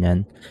mobile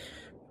niyan?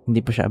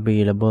 Hindi pa siya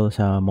available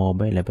sa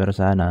mobile pero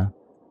sana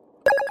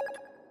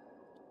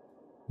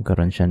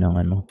magkaroon siya ng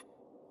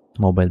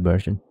mobile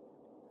version.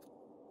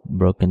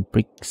 Broken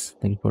Pricks.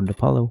 Thank you for the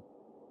follow.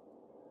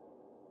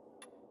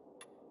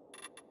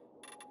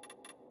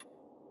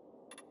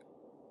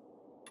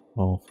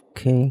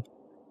 Okay.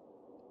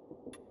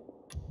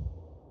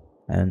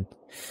 And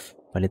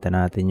palitan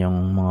natin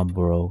yung mga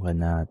broken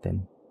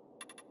natin.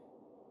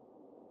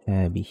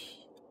 Heavy.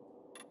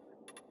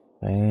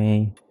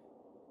 Okay.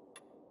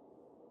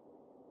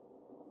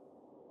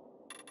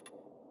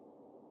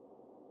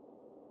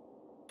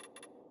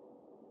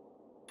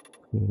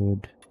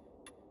 Good.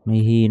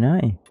 May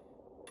hina eh.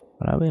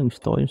 Marami yung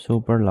gusto ko yung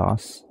super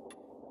loss.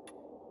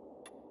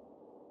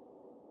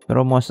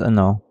 Pero most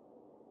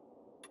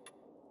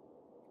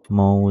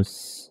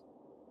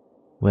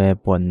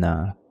weapon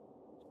na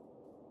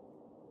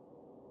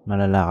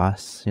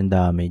malalakas yung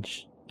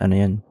damage. Ano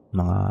yan?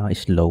 Mga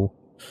slow.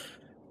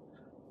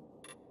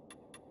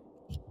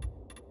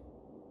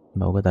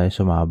 Bago tayo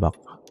sumabak,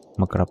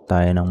 mag-craft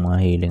tayo ng mga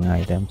healing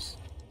items.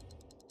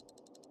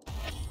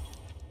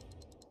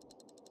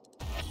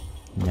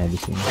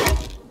 Medicine.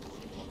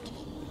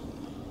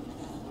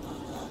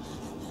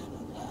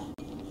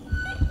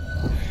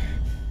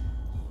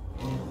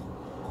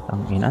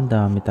 Ang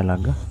dami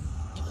talaga.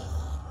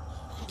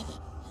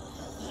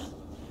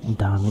 Ang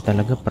dami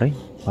talaga, pre.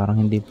 Parang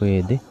hindi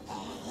pwede.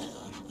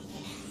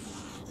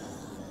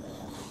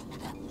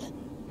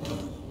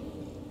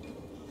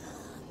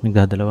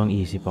 Nagdadalawang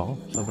isip ako.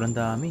 Sobrang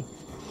dami.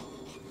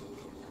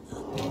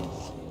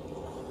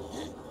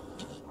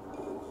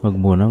 Wag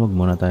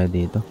muna tayo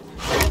dito.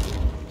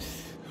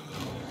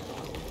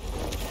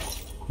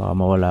 Baka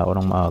mawala ako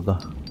ng maaga.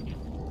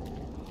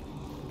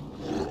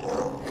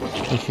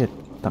 Oh shit,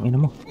 tangina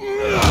mo.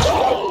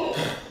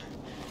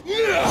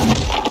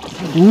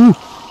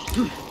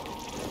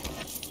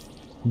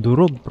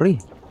 Durog, pre.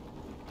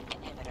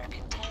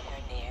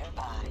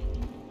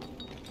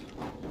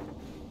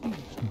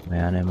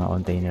 Ayan na yung mga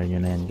container nyo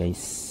na yan,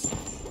 guys.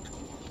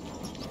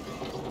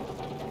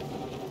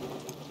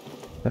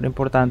 Pero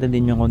importante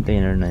din yung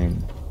container na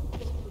yun.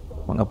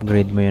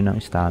 Pang-upgrade mo yun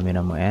ng stamina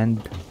mo. And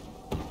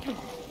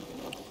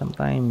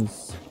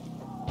sometimes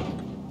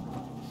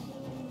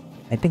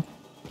I think,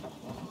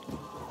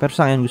 pero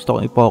sa akin gusto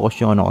ko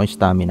i-focus yung yung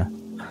stamina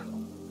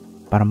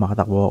para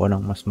makatakbo ako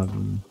ng mas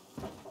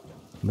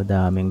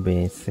madaming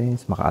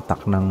beses,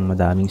 maka-attack ng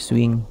madaming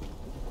swing,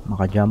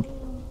 maka-jump.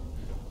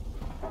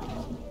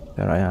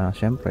 Pero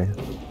syempre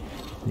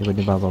hindi ko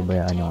din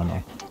papabayaan yung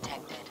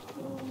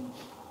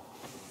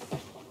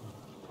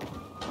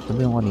ito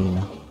ba yung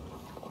kanina?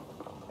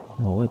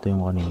 Oo, ito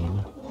yung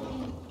kanina.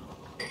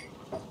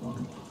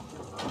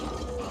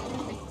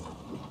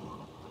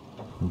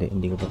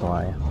 Hindi ko pa ito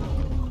kaya.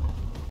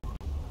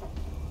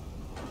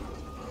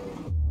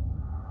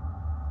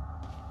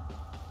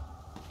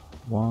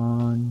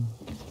 One.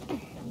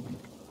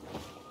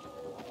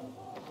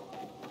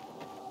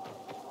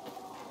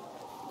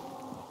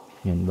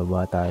 Yan,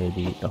 baba tayo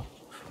dito.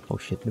 Oh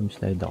shit,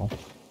 slide ako.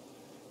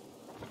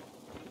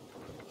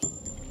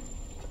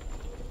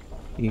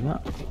 Sige nga.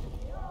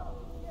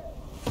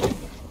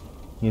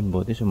 Yun,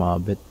 buti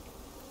sumabit.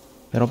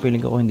 Pero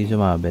feeling ko hindi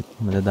sumabit.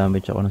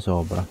 Madadamage ako ng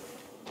sobra.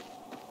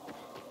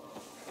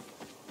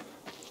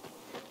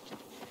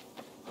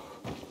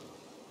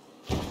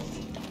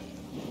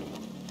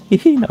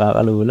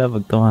 Nakakalula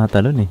pag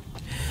tumatalon eh.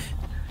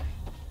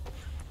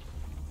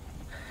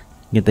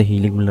 Ganda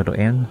hilig mo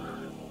laruin.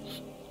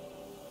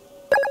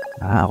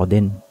 Ako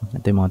din.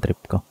 Ito yung mga trip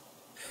ko.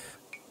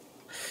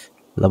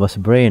 Labas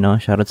brain, no?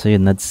 Shoutout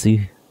sa'yo,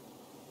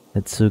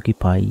 Natsuki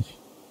Pai.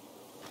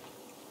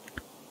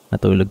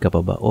 Natulog ka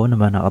pa ba? Oo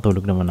naman,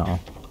 nakatulog naman ako.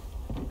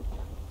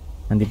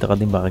 Nandito ka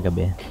din ba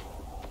kagabi?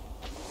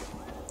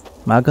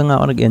 Maaga nga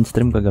ako nag-end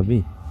stream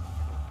kagabi.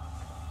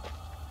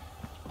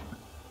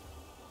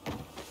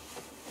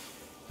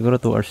 Siguro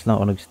 2 hours lang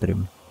ako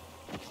nag-stream.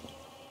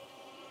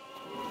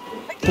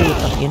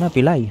 Putang ina,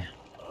 pilay.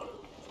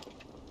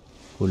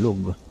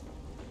 Hulog.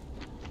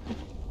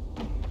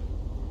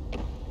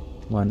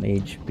 1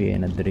 HP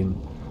and a dream.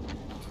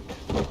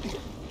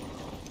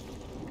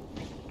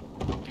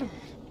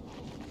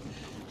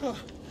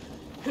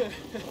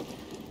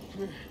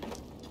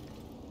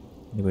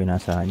 Hindi ko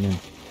inaasahan yun.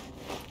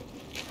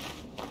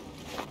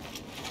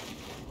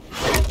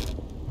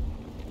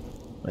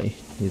 Okay,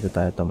 dito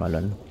tayo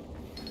tumalon.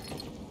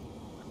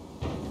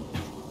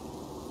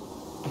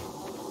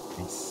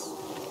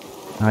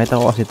 Nakita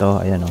ko kasi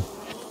to, ayan o.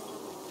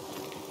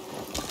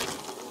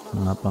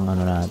 Mga pang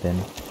ano natin.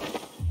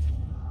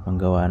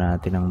 Panggawa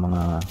natin ng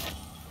mga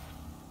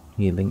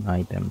healing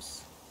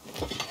items.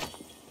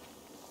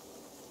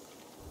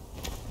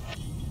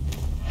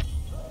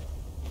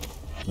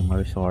 Mga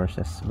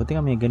resources. Buti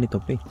nga may ganito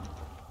pa eh.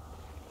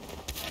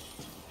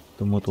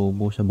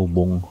 Tumutubo sa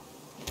bubong.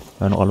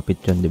 Ano kalupit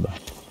yun, diba?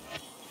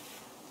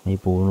 May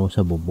puno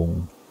sa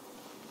bubong.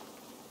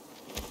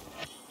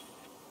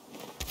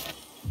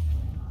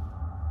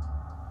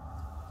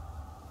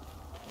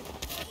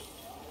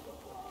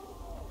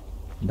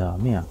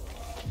 Dami ah.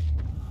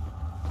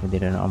 Pwede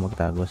rin ako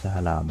magtago sa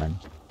halaman.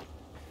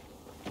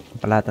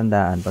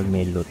 Palatandaan pag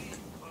may loot.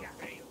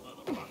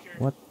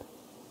 What?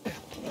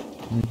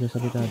 May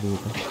sasalita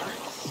dito.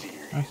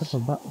 Sa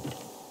baba.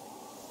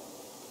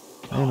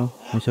 Ayun o.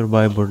 May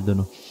survivor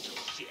dun o.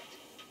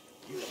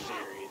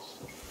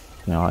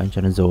 Kinakain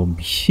siya ng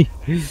zombie.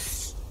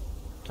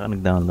 Saka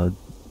nag-download.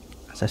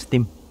 Sa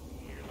Steam.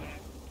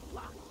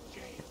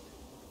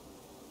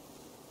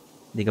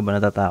 Hindi ka ba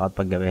natatakot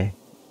pag gabi?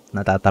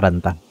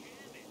 Natataranta.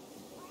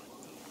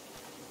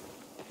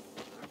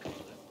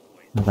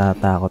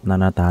 Natatakot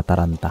na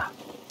natataranta.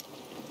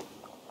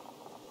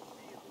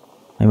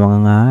 May mga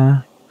nga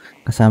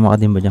kasama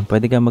ka din ba dyan?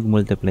 Pwede ka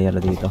mag-multiplayer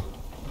dito.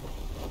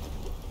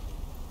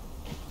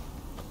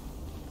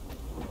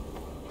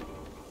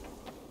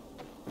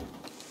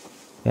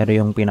 Pero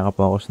yung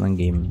pinaka-focus ng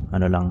game,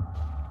 ano lang,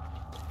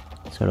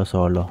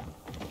 solo-solo.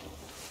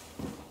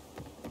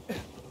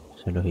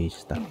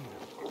 Soloista.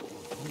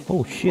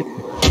 Oh shit!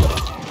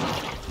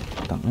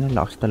 Tangina,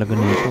 lakas talaga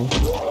nito.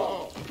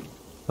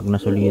 Pag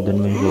nasulidan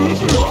mo yung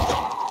zombie.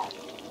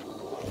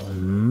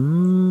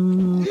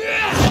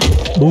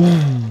 Boom!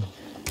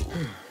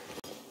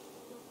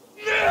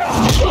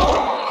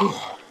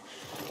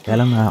 Kaya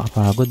lang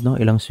nakakapagod, no?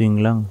 Ilang swing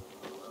lang.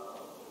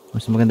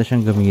 Mas maganda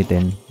siyang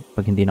gamitin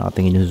pag hindi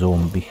nakatingin yung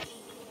zombie.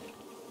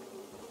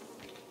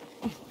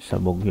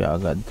 Sabog siya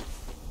agad.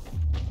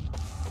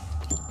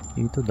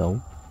 Dito daw.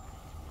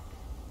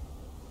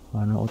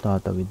 Paano ako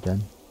tatawid dyan?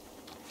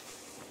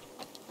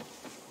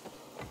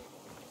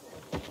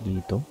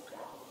 Dito.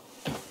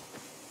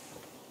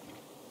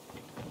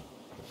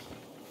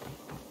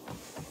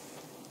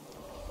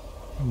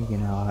 May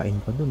kinakain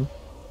pa dun, oh.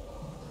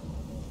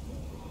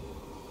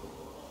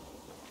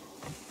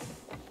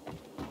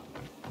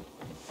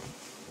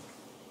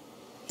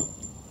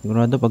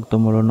 Sigurado pag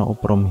tumulon ako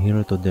from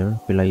here to there,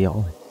 pilay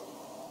ako.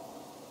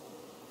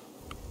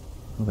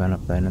 Maghanap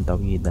tayo ng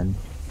tawidan.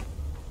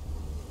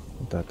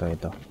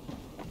 Ito.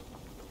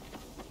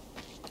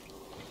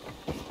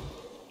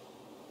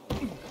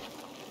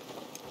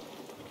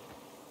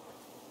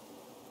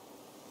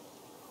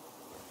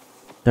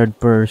 Third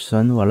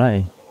person, wala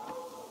eh.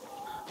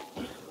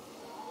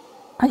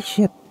 Ay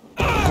shit!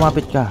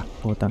 Kumapit ka!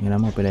 Putang ina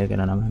mo, pilay ka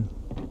na naman.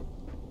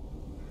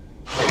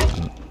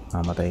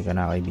 Mamatay ka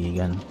na,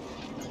 kaibigan.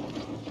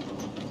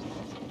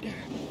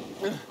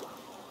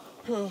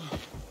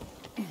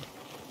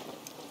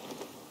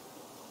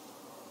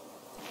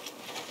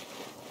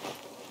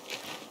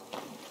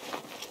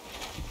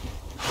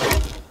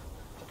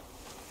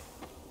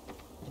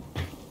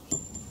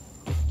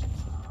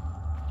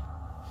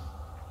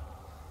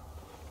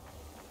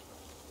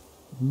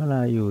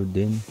 Malayo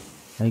din.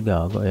 Ay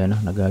gago, ayan na,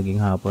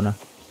 nagaging hapon na.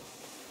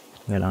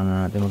 Kailangan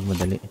na natin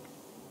magmadali.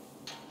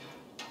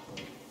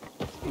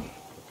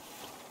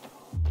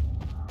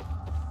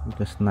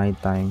 Because night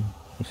time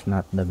is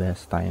not the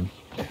best time.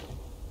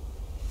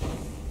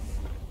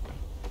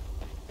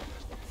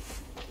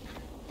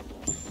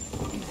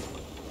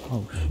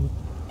 Oh shit.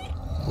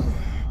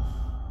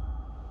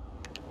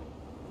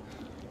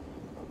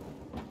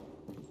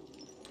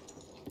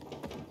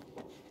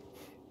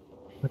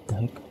 What the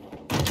heck?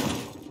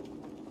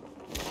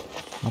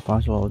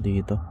 Napasok ako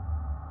dito.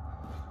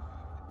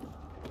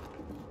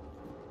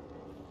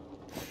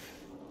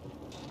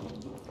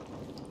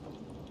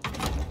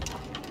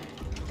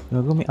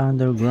 Gago, may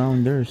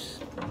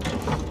undergrounders.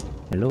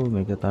 Hello,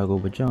 may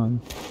katago ba dyan?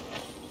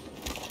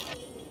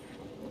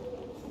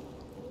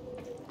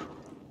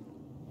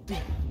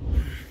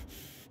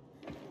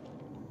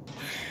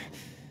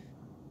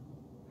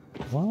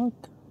 What?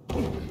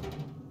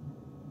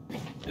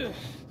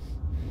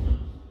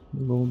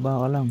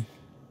 Bumaba ka lang.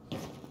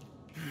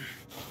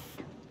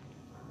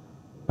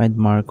 Find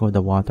Marco,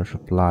 the water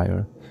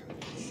supplier.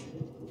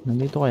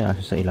 Nandito kaya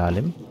siya sa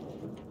ilalim?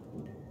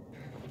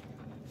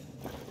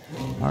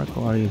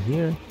 Marco, are you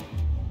here?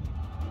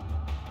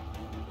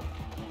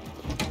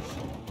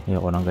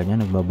 Ayoko nang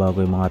ganyan,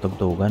 nagbabago yung mga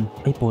tugtugan.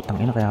 Ay,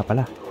 putang ina, kaya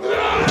pala.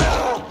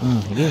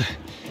 Sige.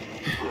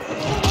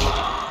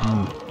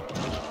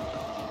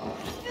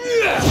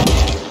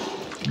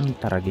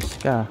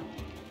 Taragis ka.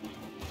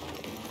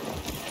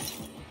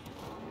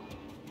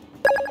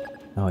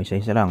 Oh,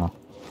 isa-isa lang, oh.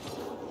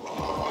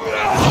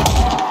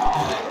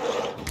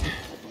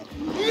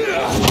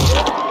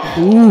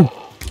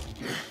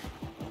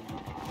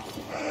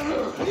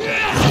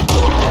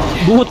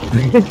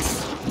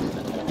 Bootreds!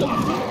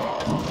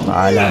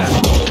 Paala na.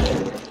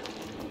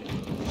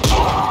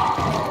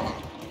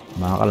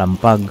 Mga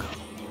kalampag.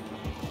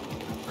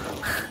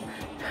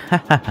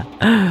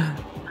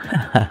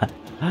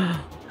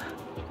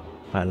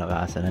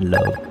 Palakasan ng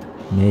loob.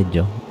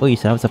 Medyo. Uy,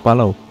 sarap sa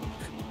follow.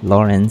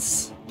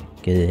 Lawrence.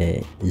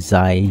 Kay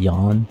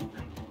Zion.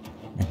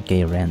 And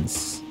kay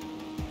Renz.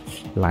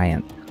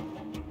 Lion.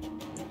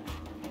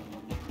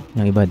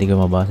 Yung iba di ko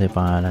mabasa yung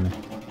pangalan.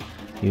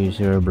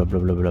 User blah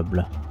blah blah blah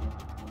blah.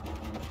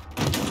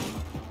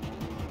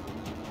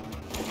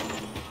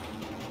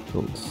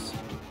 Tools.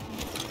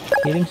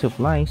 Healing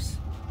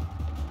supplies.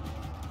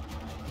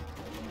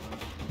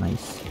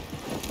 Nice.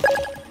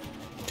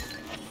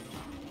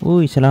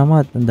 Uy,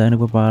 salamat. Ang dami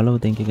nagpa-follow.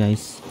 Thank you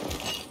guys.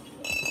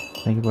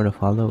 Thank you for the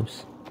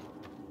follows.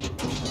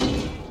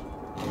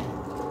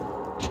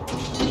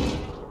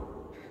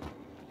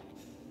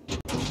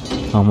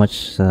 How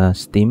much sa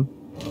Steam?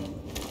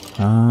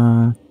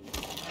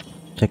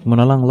 Check mo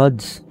na lang,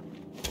 Lods.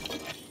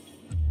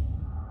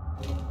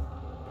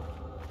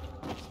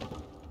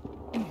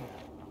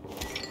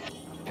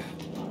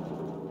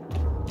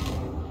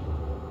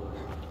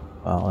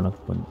 Ako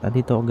nagpunta.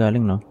 Dito ako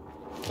galing, no?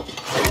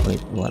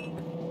 Wait, what?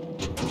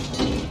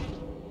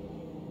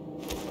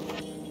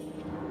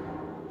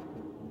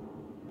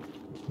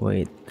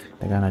 Wait.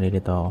 Teka,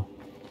 nalilito ako.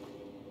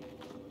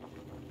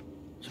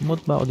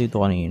 Sumot ba ako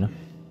dito kanina?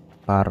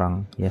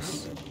 Parang,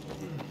 yes.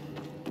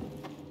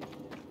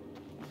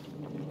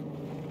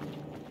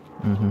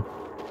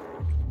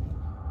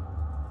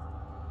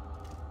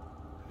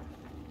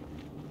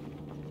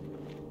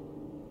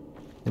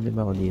 Pwede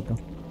ba ako dito?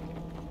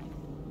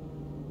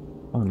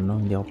 Oh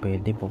no, hindi ako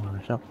pwede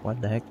pumasok.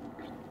 What the heck?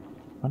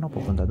 Paano ako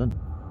pupunta dun?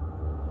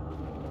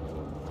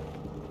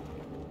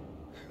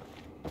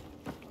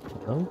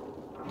 Hello?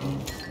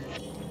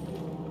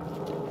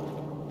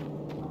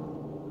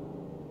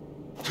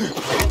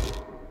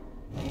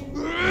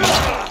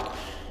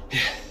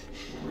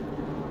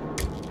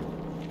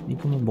 Hindi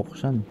ko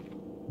mabuksan.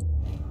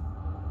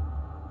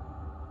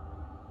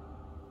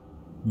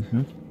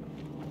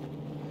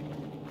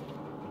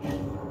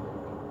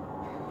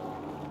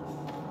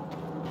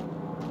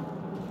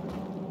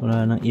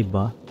 Wala nang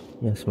iba.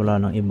 Yes, wala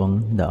nang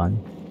ibang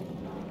daan.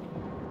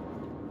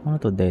 Ano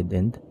to, dead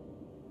end?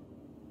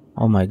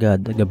 Oh my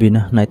god, gabi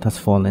na. Night has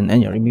fallen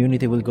and your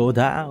immunity will go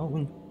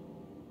down.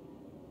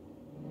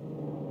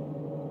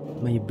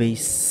 May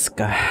base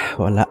ka.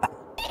 Wala.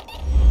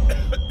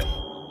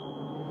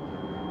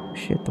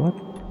 Shit, what?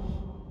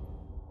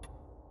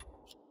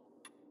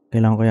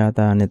 Kailangan ko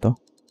yata nito.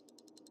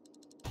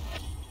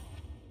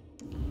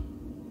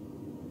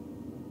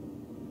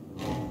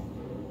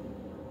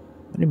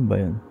 Ano ba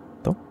yun?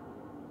 Ito?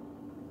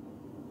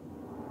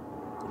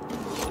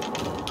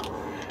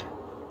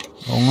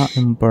 Oo nga,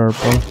 yung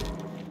purple.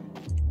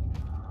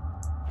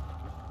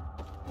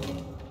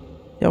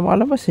 Di ako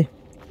makalabas eh.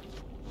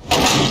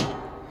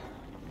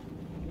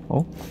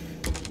 Oh.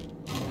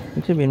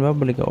 Ibig sabihin,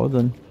 babalik ako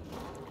dun.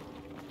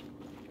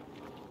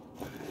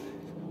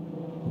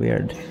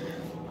 Weird.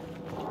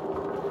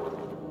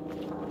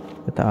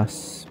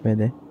 Pataas.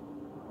 Pwede.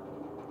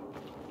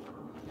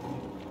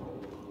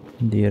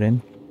 Hindi rin.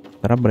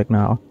 Tara, balik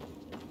na ako.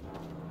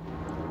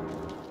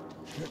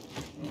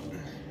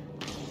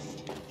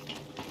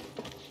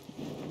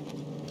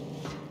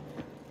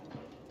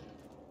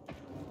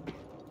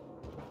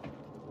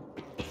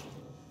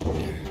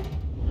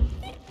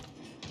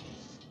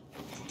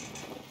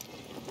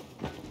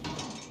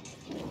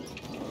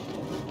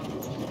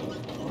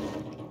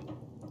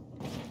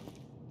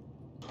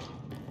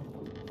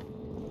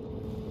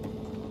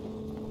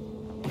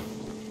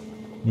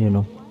 Yun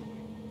o.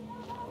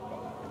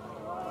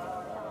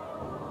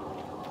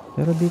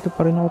 Pero dito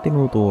pa rin ako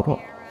tinuturo.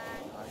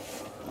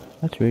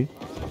 That's weird.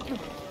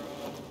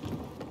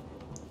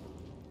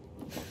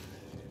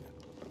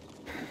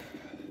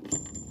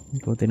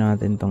 Ikutin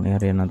natin tong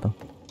area na to.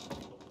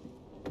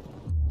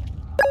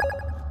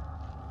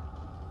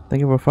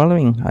 Thank you for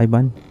following,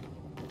 Ivan.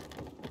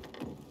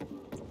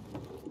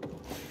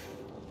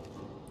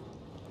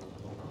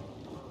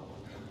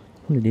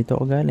 Dito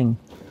ako galing.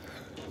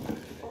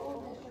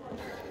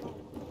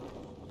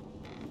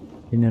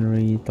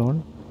 Generator.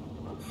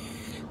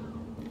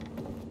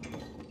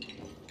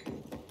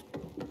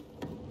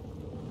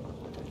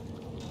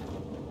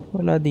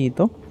 Wala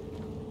dito.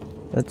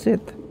 That's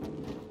it.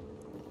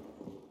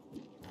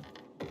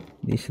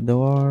 This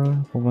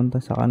door.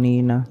 Pupunta sa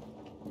kanina.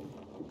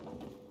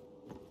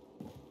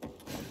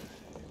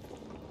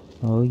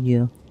 Oh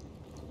yeah.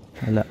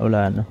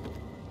 Wala na.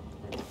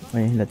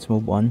 Okay, let's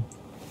move on.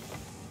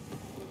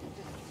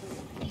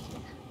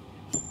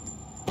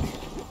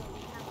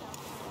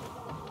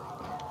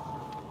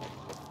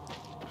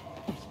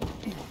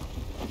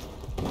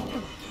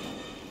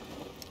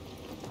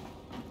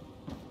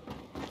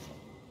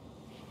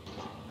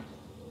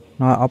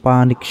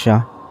 Nakakapanik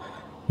siya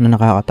na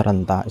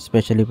nakakataranta,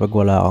 especially pag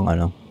wala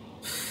kang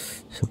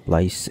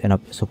supplies,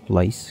 enough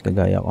supplies.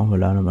 Kagaya ko,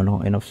 wala naman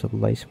akong enough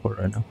supplies for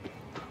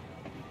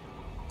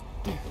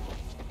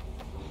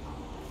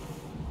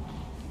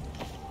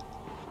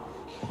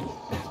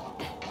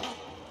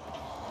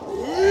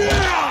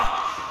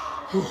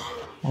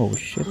Oh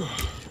shit.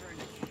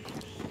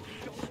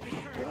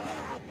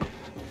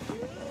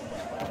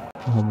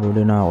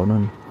 Habulin na ako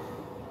nun.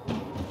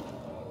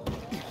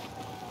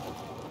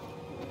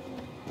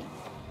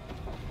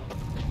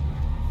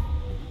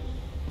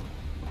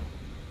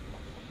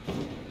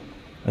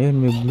 Ayun,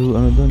 may blue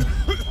ano dun.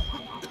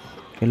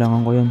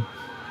 Kailangan ko yun.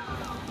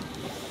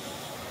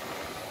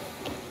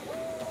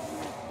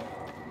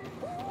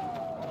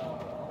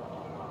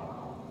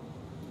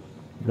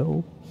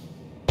 Hello?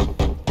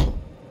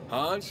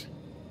 Hans?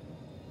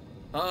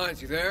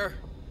 Hans, you there?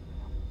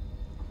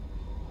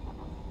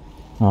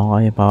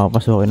 Okay,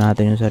 papapasukin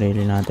natin yung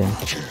sarili natin.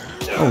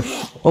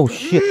 Oh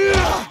shit!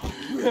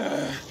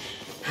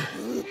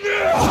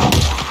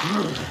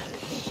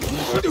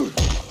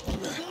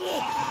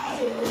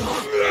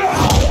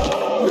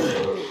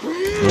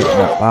 Get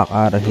the fuck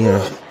out of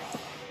here.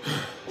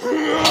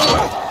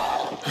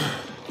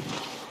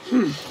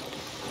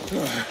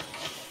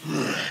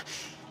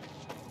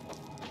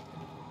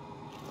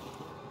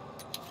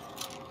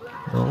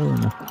 Okay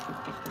na.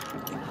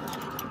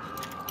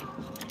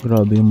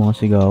 Grabe yung mga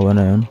sigawan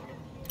na yun.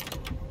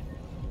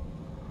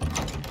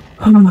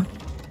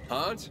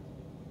 Hans?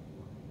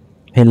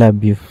 I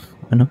love you.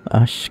 Ano?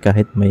 Ash,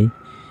 kahit may...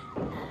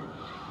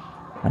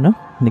 Ano?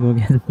 Hindi ko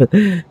mag-get.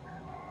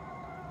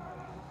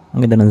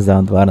 Ang ganda ng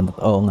sound. Parang,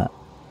 oo nga.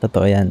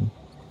 Totoo yan.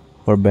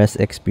 For best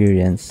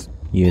experience,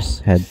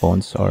 use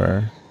headphones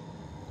or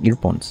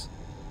earphones.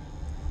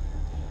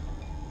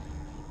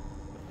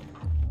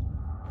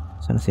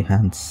 Sana si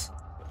Hans?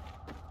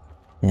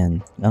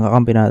 Yan. Ang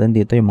kakampi natin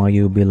dito, yung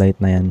mga UV light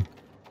na yan.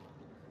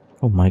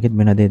 Oh my god,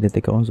 may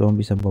nadedetect akong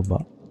zombie sa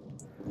baba.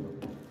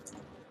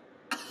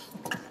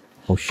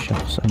 Oh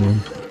shucks, ano yun?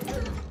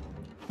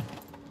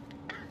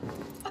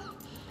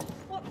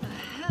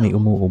 May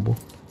umuubo.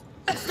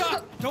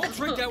 Stop! Don't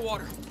drink that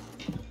water!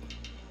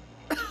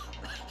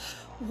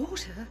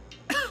 Water?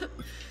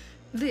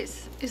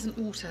 This isn't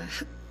water.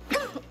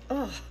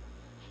 Oh,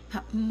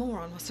 that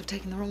moron must have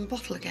taken the wrong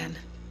bottle again.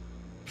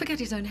 Forget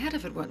his own head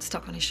if it weren't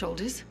stuck on his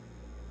shoulders.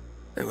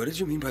 Hey, what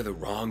did you mean by the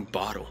wrong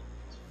bottle?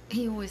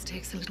 He always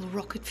takes a little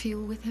rocket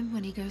fuel with him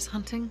when he goes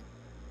hunting.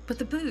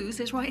 But the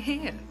booze is right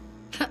here.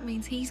 That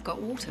means he's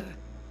got water.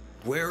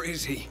 Where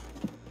is he?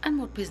 And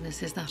what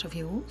business is that of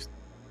yours?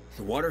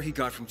 The water he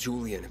got from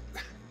Julian.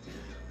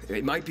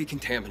 It might be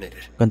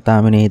contaminated.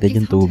 Contaminated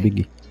yung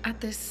tubig eh.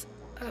 At this...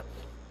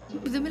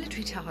 the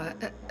military tower,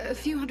 a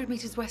few hundred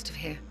meters west of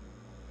here.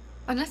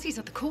 Unless he's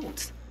at the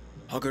courts.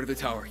 I'll go to the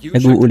tower. You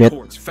check the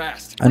courts,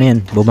 fast. Ano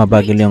yan?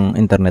 Bumabagil yung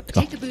internet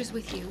ko. Take the booze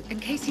with you in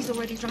case he's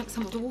already drunk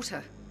some of the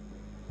water.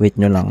 Wait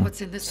nyo lang.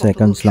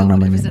 Seconds lang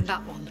naman yun.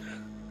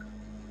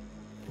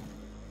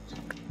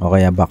 O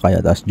kaya back kayo,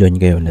 tapos join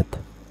kayo ulit.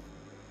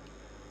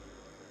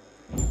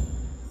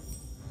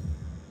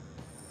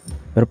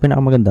 Pero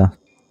pinakamaganda,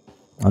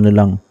 ano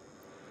lang,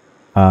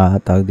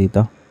 tawag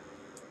dito,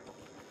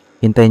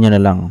 hintayin nyo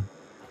na lang.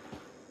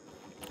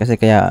 Kasi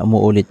kaya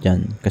umuulit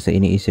yan, kasi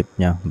iniisip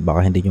niya,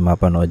 baka hindi nyo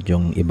mapanood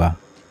yung iba.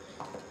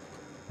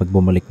 Pag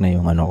bumalik na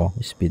yung ano ko,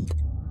 speed.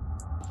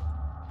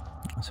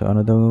 So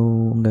ano daw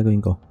ang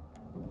gagawin ko?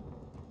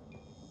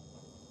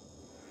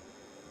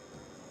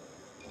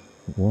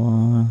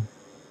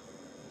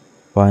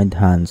 Find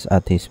Hans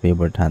at his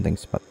favorite hunting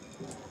spot.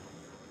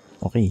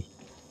 Okay.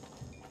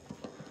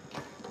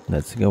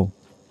 Let's go.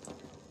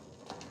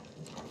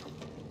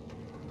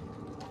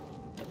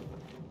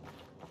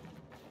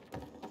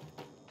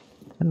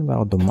 Saan ba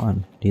ako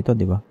dumaan? Dito,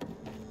 di ba?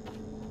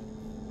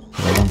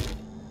 Wala lang.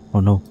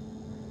 Oh no.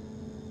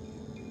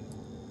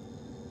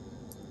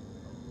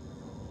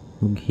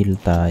 Mag-heal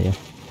tayo.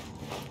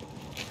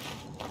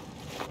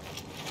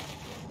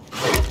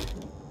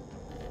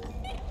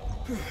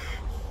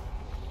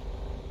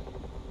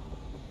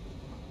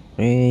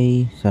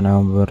 Okay, sa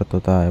number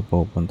 2 tayo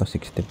pupunta,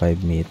 65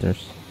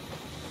 meters.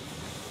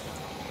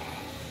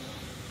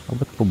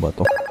 Abot ko ba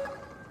to?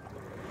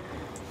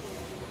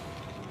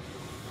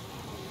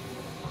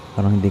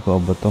 Parang hindi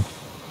ko abot to.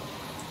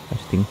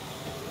 Testing.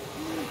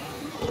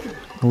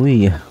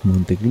 Uy,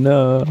 muntik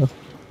na.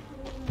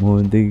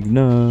 Muntik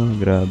na.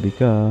 Grabe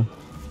ka.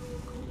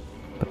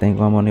 Patayin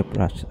ko muna yung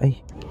flash.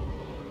 Ay.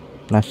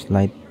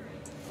 Flashlight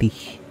T.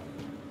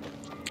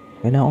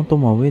 Kailangan kong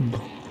tumawid.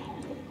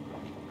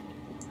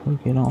 Uy,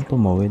 kailangan kong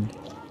tumawid.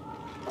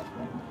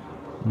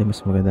 Hindi,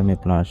 mas maganda may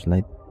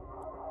flashlight.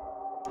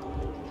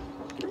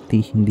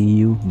 T,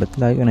 hindi U. Ba't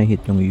lagi ko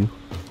na-hit yung U?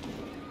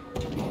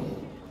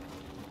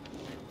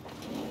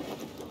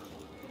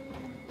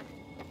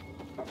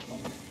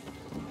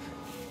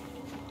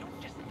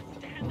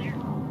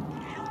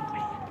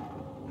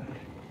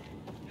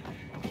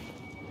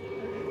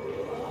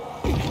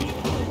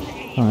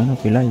 Ano,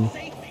 pilay.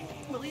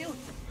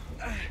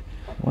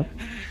 What?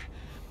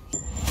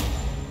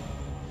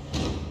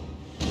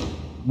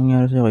 Anong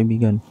nangyari sa'yo,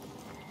 kaibigan?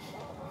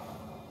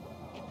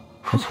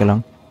 Yes ka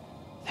lang.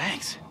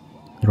 Thanks.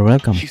 You're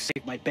welcome. You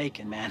saved my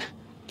bacon, man.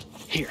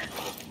 Here.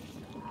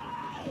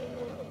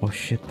 Oh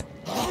shit.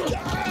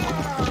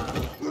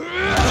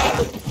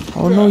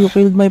 Oh no, you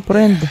killed my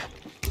friend.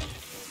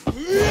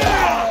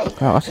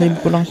 Kakasave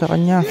ko lang sa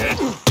kanya.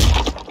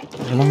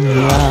 Walang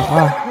hiya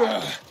ka.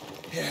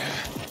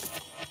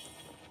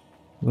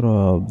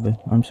 Grabe.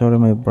 I'm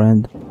sorry my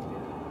friend.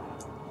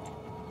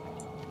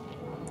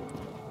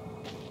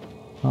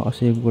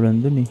 Kakasave ko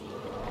lang dun eh.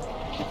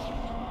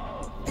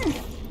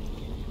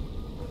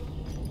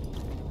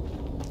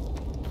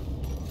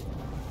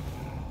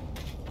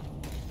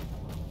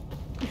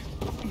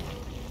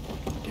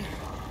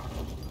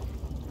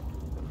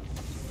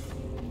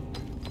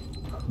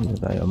 Hindi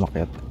tayo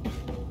umakyat.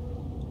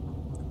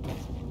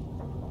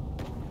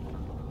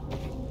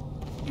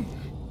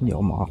 Hindi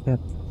ako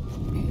makakyat.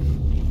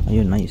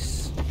 Ayun,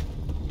 nice.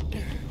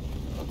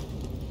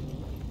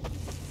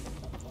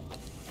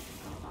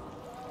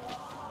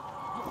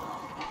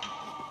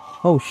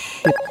 Oh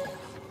shit.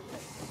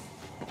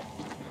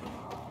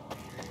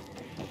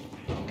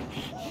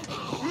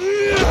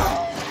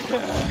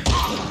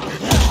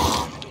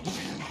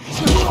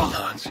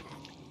 Hans?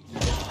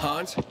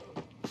 Hans?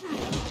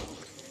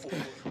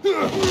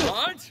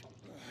 Hans?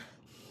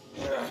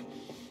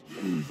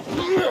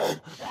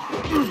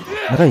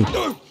 Aray.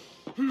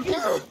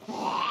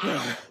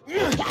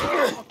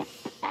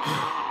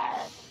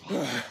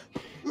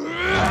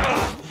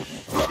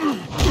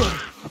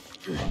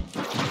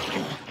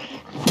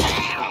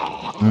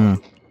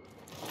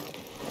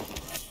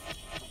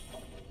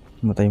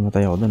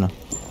 Matay ako dun ah.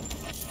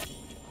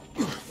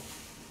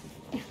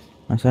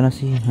 Nasaan na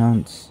si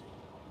Hans?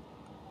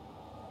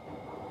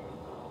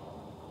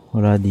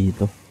 Wala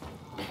dito.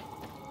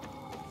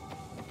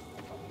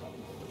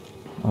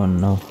 Oh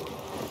no.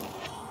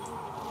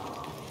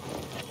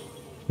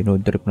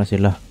 Pinodrip na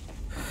sila.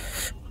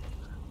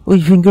 Uy,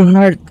 finger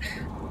heart.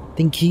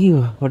 Thank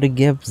you for the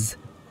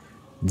gifts.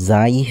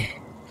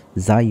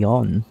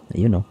 Zion.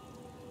 Ayun oh.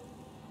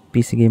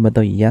 PC game ba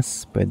to?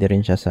 Yes. Pwede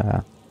rin siya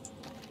sa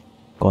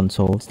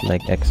consoles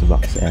like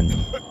Xbox and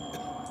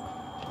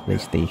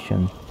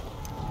PlayStation.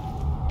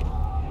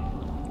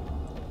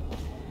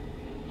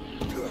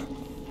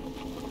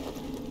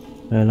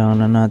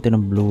 Kailangan na natin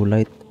ng blue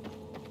light.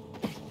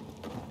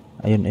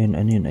 Ayun,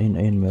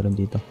 meron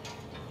dito.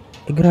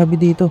 Eh, grabe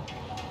dito.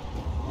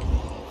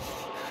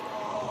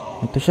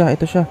 Ito siya.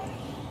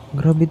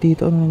 Grabe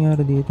dito, ano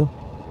nangyari dito?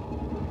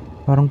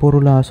 Parang puro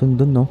lason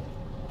dun, no?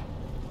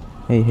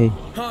 Hey.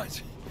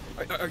 Hans!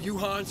 Are you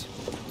Hans?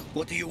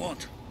 What do you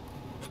want?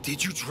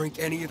 Did you drink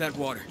any of that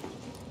water?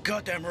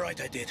 Goddamn right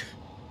I did.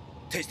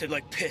 Tasted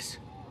like piss.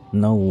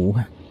 No.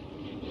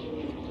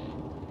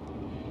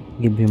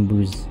 Give him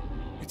booze.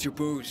 It's your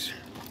booze.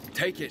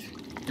 Take it.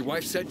 Your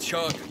wife said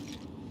chug.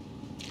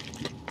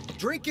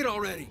 Drink it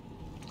already.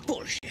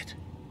 Bullshit.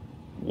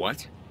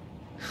 What?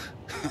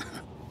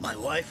 My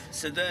wife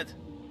said that.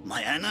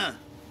 My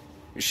Anna.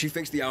 She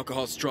thinks the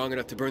alcohol's strong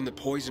enough to burn the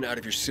poison out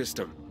of your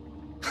system.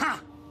 Ha!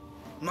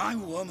 My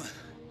woman.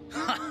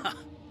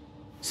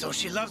 So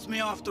she loves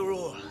me after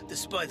all,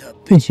 despite her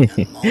bitching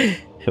and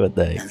moaning. What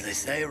the heck? And they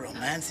say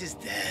romance is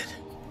dead.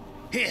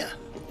 Here,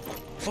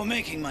 for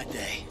making my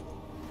day.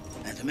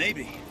 And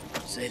maybe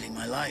saving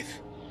my life.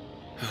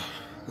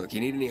 Look,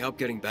 you need any help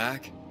getting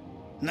back?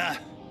 Nah,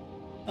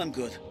 I'm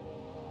good.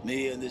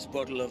 Me and this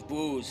bottle of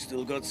booze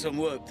still got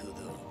some work to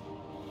do.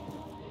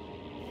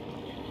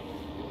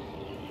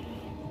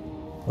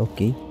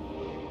 Okay.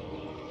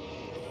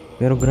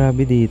 Pero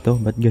grabe dito.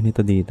 Ba't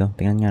ganito dito?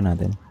 Tingnan nga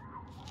natin.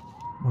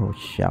 Oh,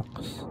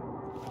 shucks.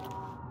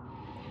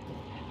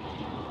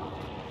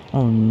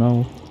 Oh,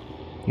 no.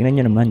 Tingnan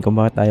nyo naman kung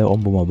bakit ayaw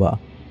akong bumaba.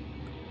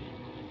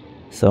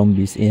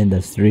 Zombies in the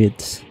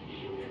streets.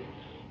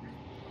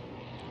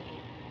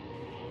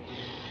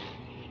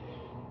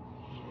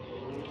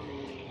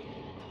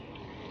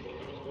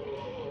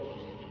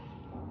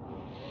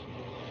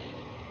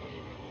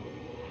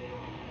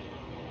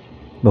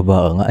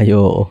 Baba nga,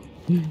 ayaw.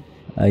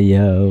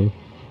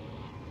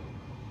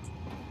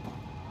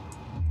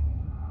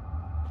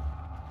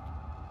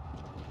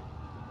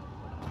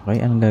 Okay,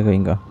 anong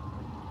gagawin ko?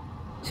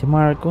 Si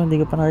Marco, hindi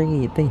ka pa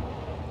nakikita eh.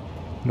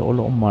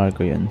 Loko-lokong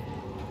Marco yun.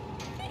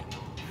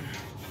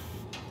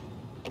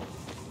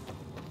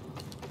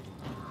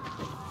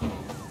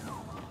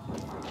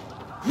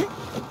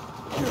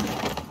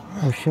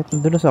 Oh shit,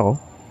 nadulas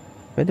ako.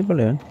 Pwede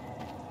pala yun.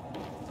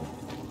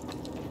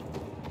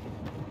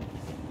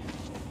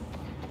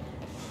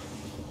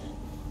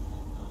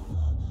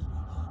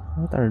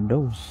 What are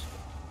those?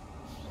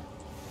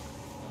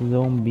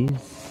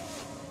 Zombies.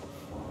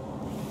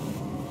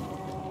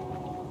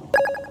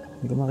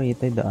 Hindi ko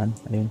makita yung daan.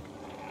 Ayun.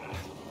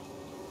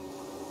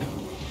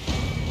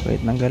 Wait,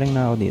 nanggaling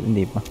na ako dito.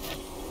 Hindi pa.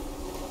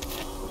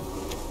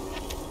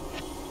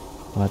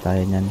 Baka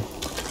tayo nyan.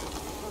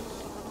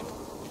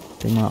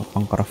 Ito yung mga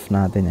pang-craft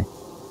natin eh.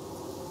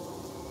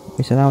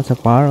 Okay, salamat sa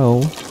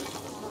Paro.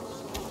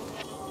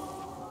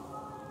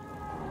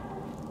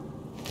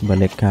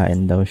 Balik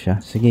kain daw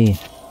siya. Sige.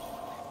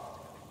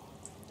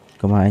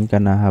 Kumain ka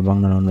na habang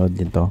nanonood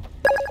dito.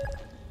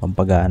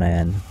 Pampagana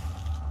yan.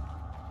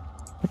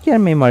 Ba't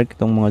yan may mark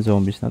itong mga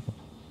zombies na to?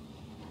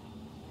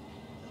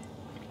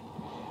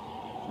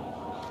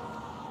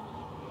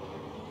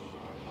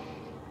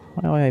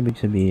 Ano kaya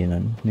ibig sabihin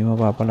nun? May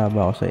mapapala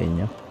ba ako sa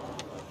inyo?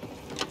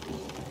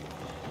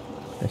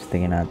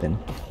 Testingin natin.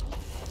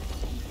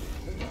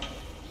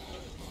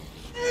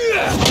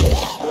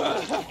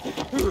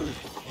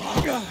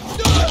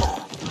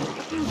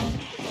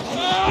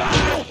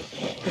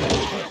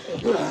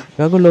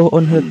 Gago, low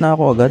on health na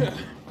ako agad.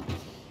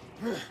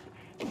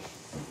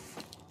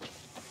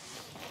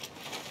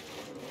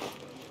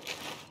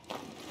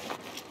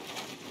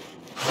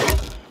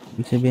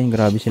 Ibig sabihin,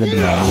 grabe sila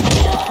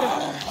dumami.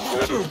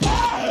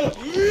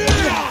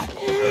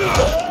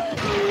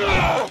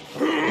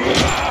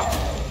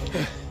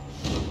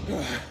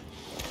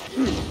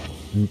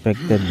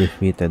 Infected,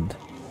 defeated.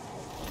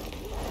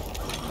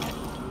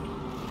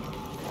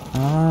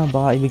 Ah,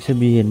 baka ibig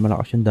sabihin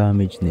malakas yung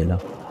damage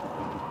nila.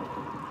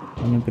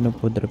 Ano yung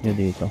pinupudrop niya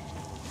dito?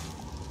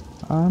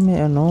 Ah, may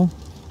ano?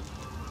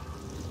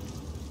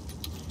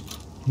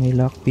 May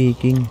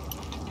lockpicking.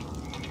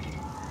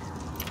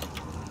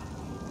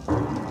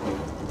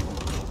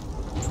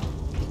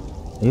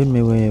 Ayun,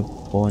 may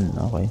weapon.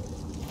 Okay.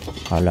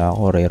 Kala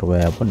ko rare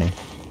weapon eh.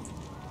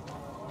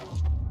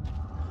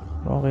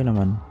 Okay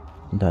naman.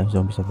 Dahil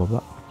zombie sa baba.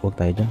 Huwag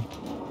tayo dyan.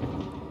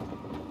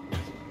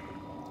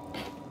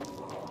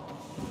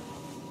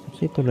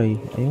 Kasi tuloy.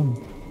 Ayun.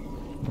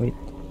 Wait.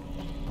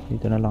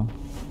 Dito na lang.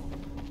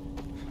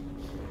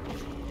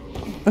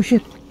 Oh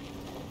shit!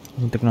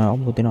 Muntik na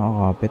ako. Buti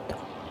nakakapit.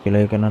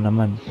 Kilay ka na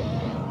naman.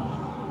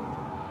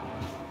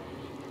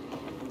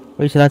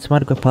 Wait, so that's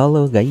smart ko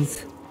follow,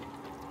 guys.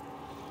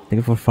 Thank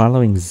you for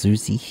following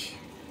Zuzi.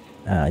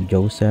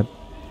 Joseph.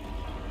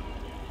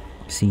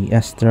 Si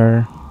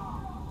Esther.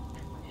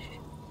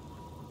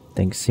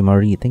 Thanks, si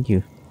Marie. Thank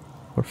you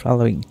for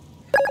following.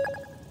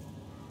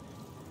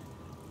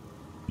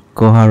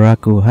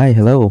 Koharaku. Hi,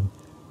 hello.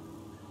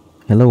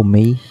 Hello,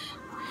 May.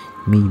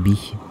 Maybe.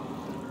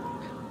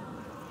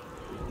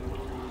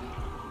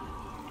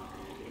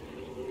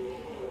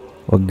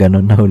 Huwag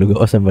ganun, nahulog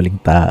ako sa maling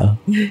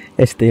tao.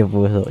 Este yung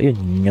puso.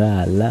 Yun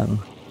nga lang.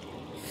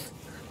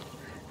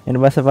 Ano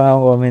ba sa pa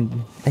akong comment?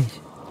 Ay,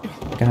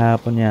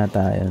 kahapon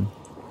yata yun.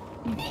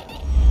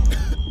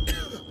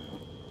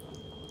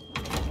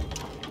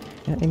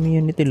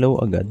 Immunity low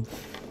agad.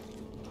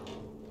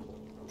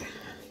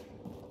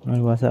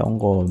 Nabasa akong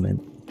comment.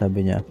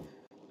 Sabi niya,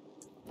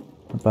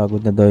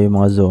 napagod na daw yung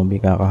mga zombie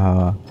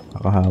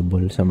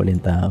kakahabol sa maling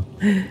tao.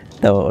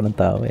 Tawa ko ng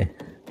tao eh.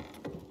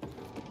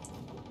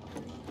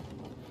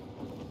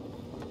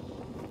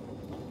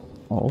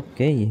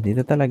 Okay,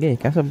 dito talaga eh.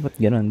 Kaso ba't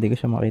ganun? Hindi ko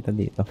siya makita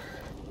dito.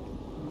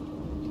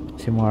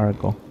 Si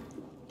Marco.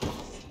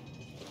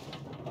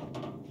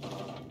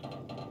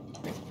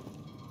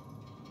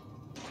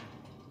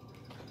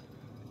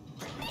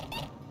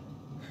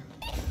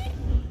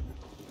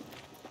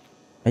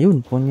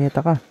 Ayun,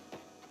 punyeta ka.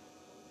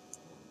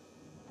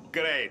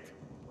 Great.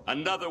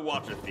 Another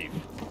water thief.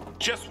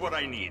 Just what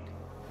I need.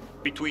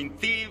 Between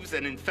thieves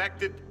and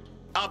infected,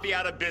 I'll be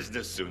out of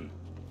business soon.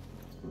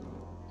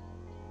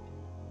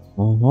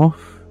 Oh,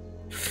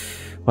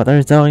 what are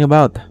you talking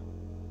about?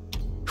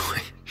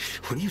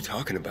 What are you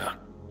talking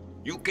about?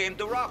 You came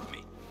to rob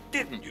me,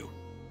 didn't you?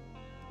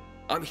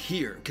 I'm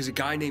here because a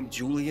guy named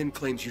Julian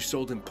claims you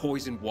sold him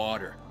poisoned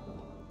water.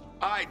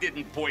 I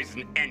didn't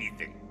poison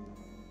anything.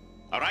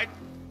 All right?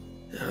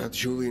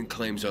 Julian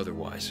claims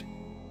otherwise.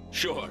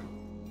 Sure.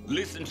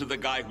 Listen to the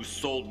guy who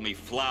sold me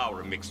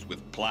flour mixed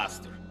with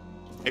plaster.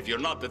 If you're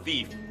not the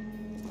thief,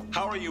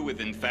 how are you with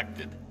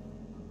infected?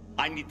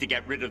 I need to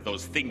get rid of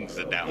those things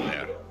down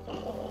there.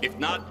 If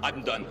not,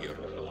 I'm done here.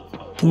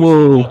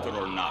 Whoa. Water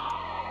or not.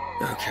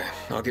 Okay,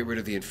 I'll get rid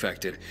of the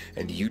infected,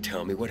 and you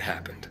tell me what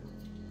happened.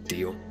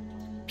 Deal?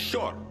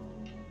 Sure.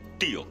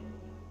 Deal.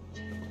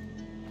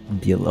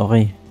 Deal,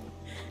 okay.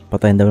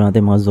 Patayin daw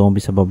natin mga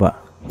zombies sa baba.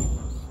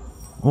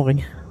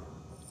 Okay.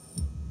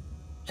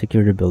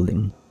 Secure the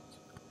building.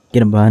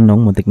 Kinabahan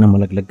nung muntik na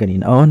malaglag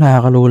kanina. Oo,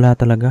 nakakalula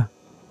talaga.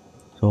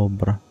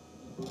 Sobra.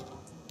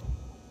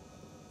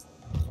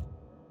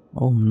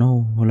 Oh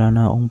no, wala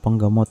na akong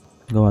panggamot.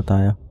 Gawa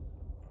tayo.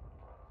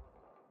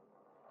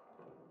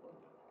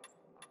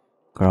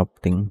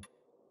 Crafting.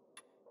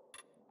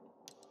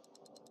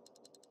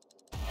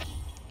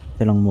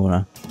 Ito lang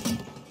muna.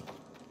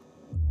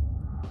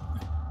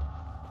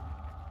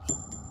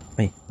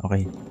 Ay,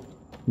 okay.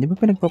 Hindi ba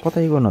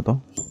pinagpapatay ko na to?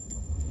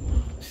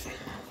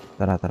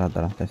 Tara.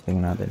 Testing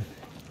natin.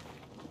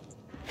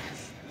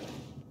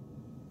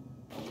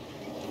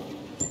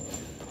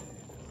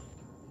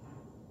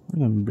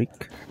 Ano brick?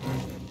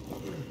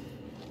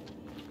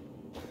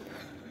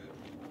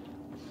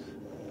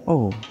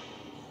 Oh.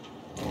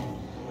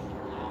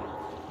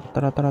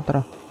 Tara.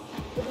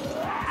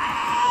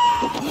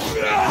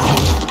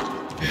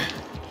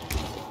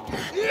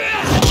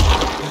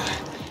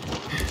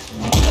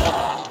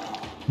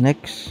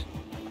 Next.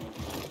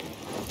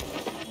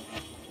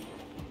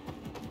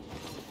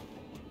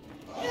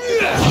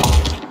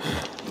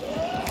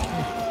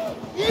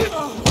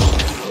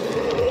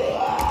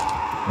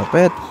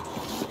 Lapit.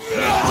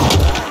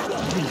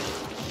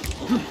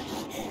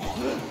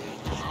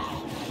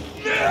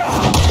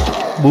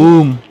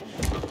 Boom.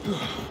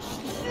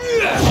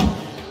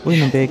 Uy,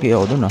 nang-peke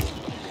ako dun ah.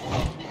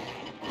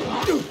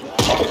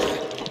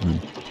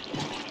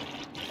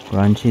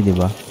 Crunchy,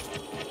 diba?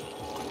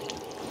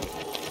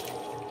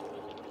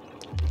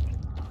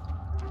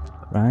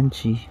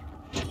 Crunchy.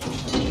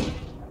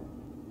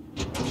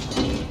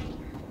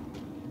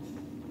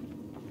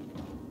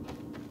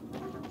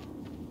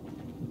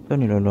 Ito,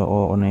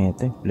 niloloko ako na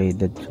ito eh. Play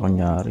dead sa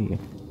kanyari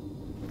eh.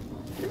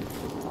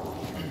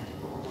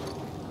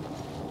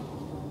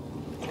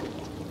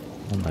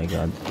 Oh my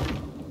god.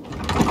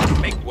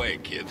 Make way,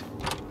 kid.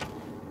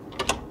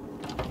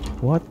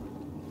 What?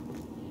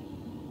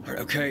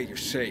 Okay, you're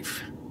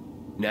safe.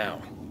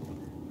 Now,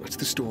 what's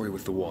the story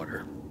with the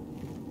water?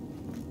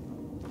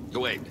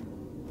 Wait.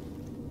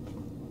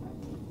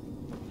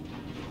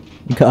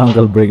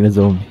 Nagka-ankle break na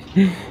zombie.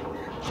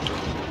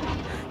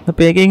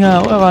 Napeke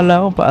nga ako. Akala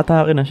ko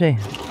pa-atake na siya eh.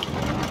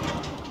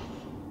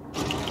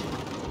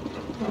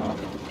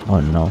 Oh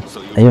no.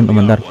 Ayun,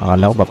 umandar.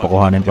 Akala ko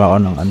papakuhanin pa ako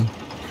ng ano.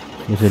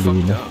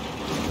 Gasolina.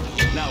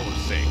 Now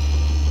we're safe.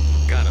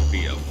 Gotta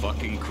be a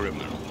fucking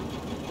criminal.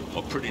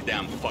 Or pretty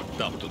damn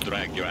fucked up to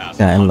drag your ass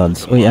Kain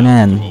lods. Uy, ano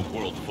yan? to a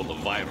world full of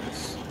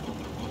virus.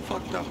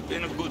 Fucked up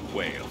in a good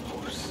way, of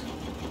course.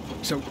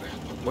 So,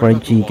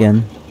 Fried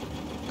chicken.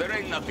 There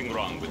ain't nothing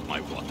wrong with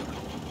my water.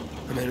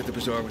 The man at the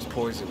bazaar was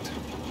poisoned.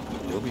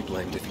 He'll be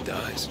blamed if he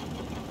dies.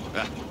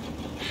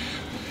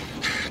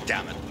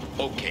 Damn it.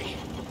 Okay.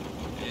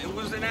 It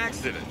was an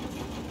accident.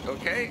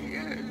 Okay?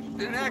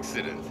 An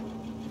accident.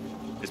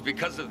 It's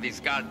because of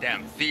these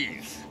goddamn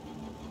thieves.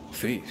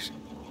 Thieves?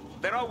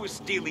 They're always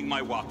stealing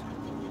my water.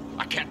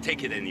 I can't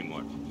take it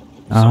anymore.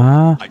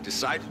 Ah. So I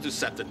decided to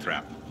set the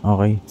trap.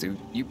 Okay. So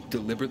you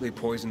deliberately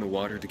poisoned the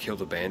water to kill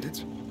the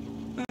bandits?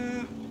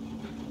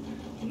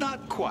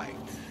 Not quite.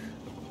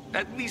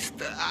 At least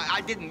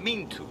I didn't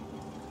mean to.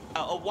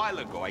 A while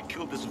ago, I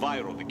killed this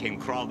viral that came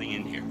crawling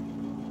in here.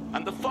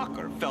 And the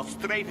fucker fell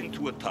straight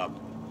into a tub.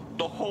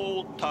 The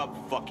whole tub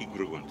fucking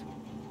ruined.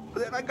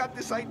 Then I got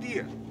this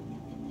idea.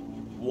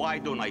 Why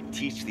don't I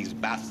teach these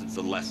bastards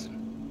a lesson?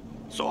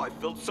 So I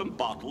filled some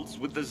bottles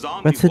with the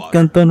zombie Pancit water.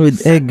 Canton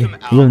with egg.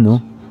 Yun,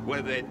 no?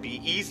 Where they'd be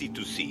easy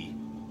to see.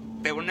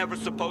 They were never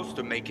supposed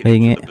to make it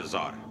Pahingi. into the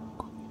bazaar.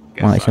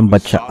 Mga isang I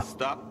was batsa.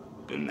 sauced up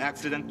and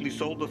accidentally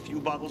sold a few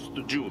bottles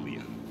to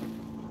Julian.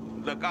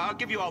 Look, I'll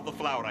give you all the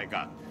flour I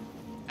got.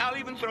 I'll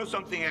even throw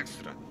something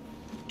extra.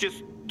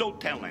 Just don't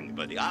tell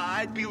anybody.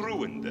 I'd be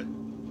ruined.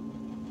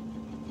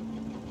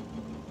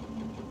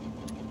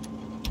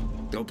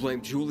 They'll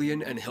blame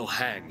Julian and he'll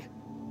hang.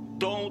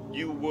 Don't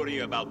you worry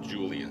about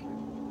Julian.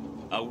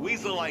 A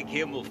weasel like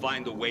him will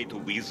find a way to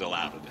weasel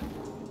out of it.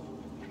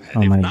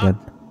 Oh my god.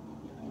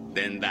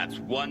 Then that's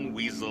one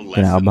weasel less.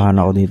 Kinakabahan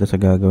ako dito sa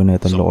gagawin na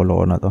itong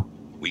loko-loko na to.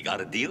 We got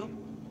a deal?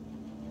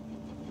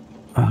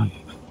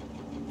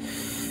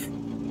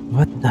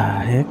 What the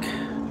heck?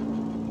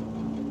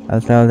 I'll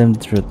tell them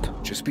the truth.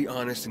 Just be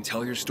honest and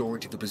tell your story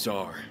to the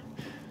bazaar.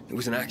 It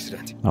was an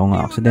accident. Oo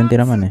nga, aksidente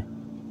naman eh.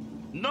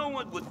 No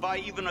one would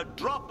buy even a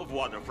drop of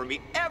water from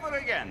me ever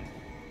again.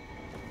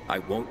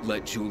 I won't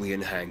let Julian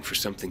hang for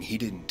something he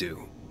didn't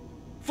do.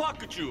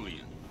 Fuck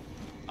Julian.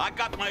 I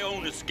got my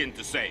own skin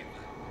to save.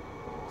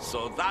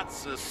 So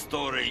that's a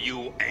story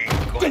you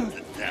ain't going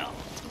to tell.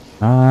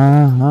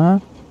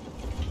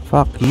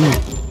 Fuck you.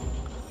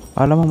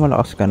 Alam mo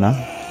malakas ka na?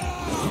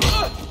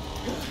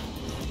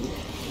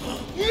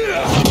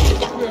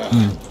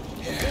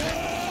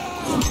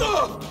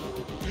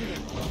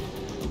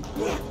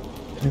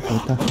 Ay,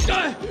 puta.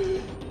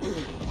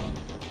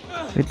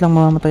 Wait lang,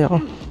 mamamatay ako.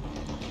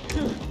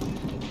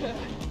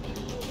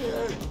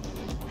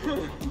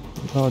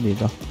 Dito ako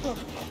dito.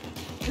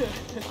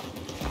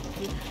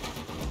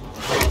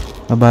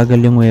 Mabagal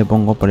yung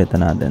weapon ko,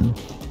 palitan natin.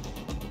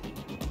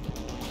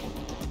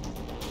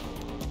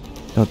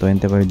 Ito,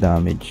 25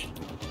 damage.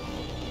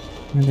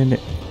 Hindi.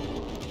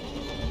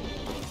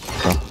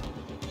 Ito.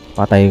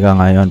 Patay ka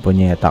ngayon,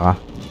 punyeta ka.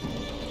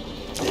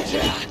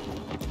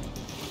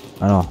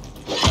 Ano?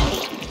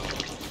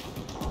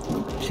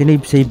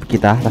 Sinave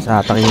kita, tas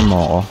atakin mo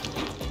ako.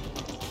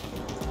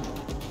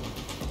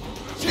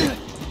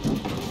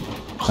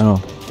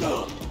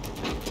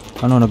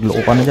 Ano,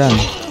 nagloko ka na dyan.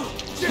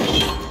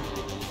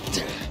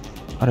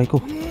 Aray ko.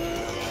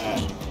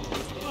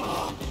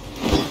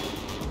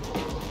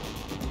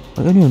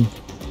 Ano yun?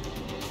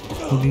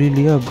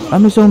 Nagliliyab.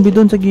 May zombie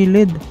doon sa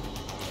gilid.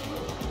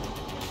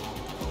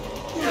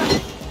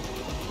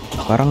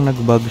 Parang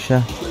nag-bug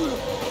siya.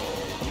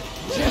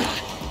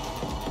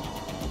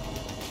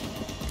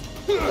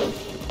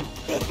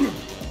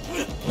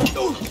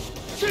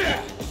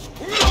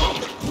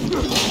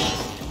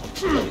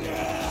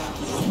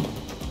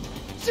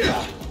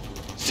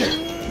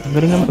 Ang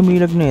galing naman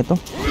umilag na ito.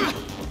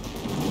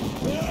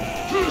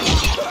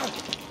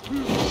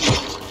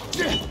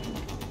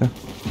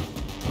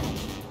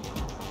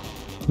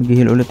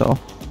 Mag-heal ulit ako.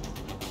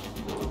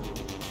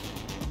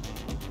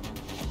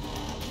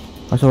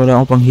 Kaso wala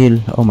akong pang heal.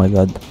 Oh my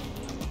god.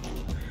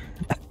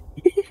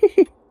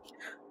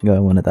 Gawa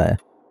muna tayo.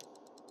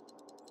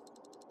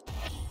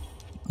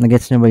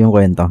 Nagets nyo ba yung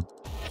kwento?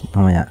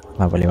 Mamaya,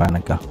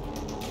 papaliwanag ka.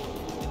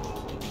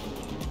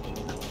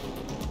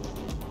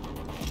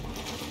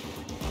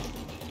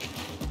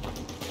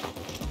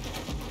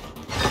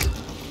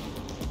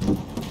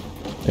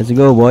 Let's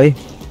go, boy.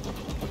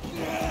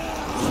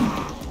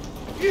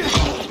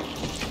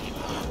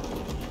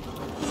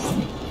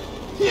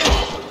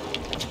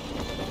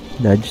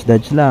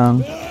 Dodge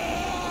lang.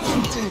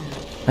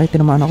 Ay,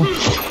 tinamaan ako.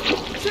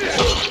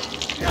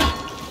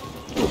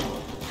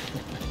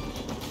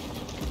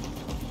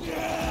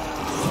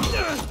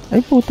 Ay,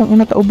 putang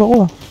ina, taob ako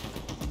ah.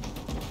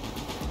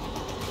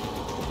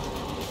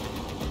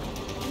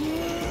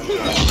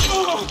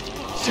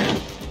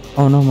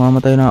 Oh no,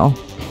 mamamatay na ako.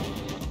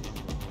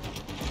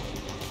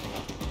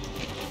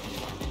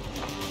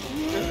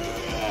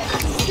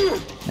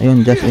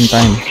 Ayun, just in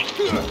time.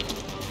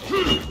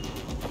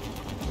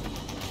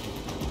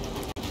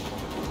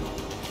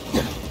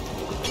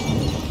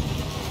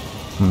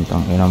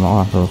 Tangina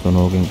mo ka,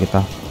 susunugin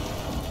kita.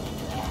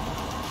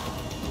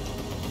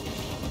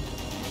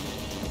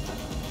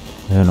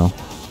 Ayun o.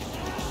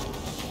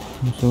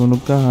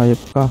 Sunog ka,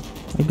 hayop ka.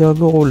 Ay,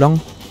 gago ko lang.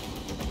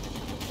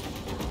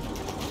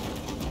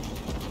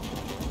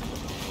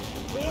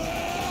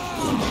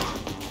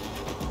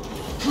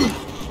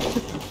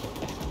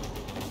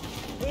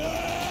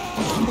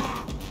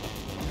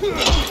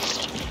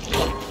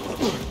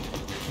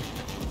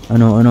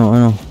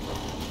 Ano?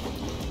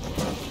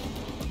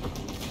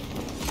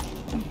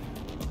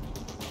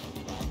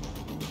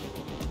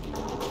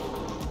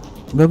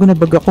 Gago,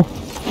 nabag ako.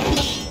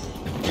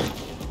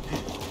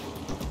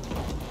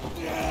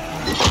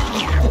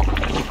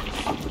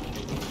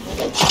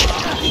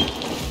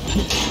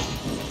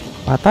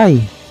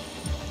 Patay.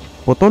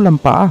 Putol ang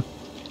paa.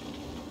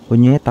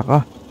 Punyeta ka.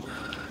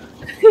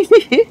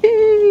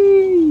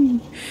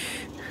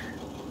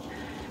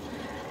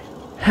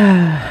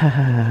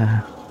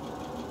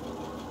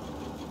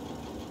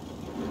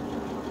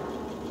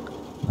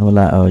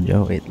 Wala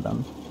audio, wait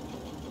lang.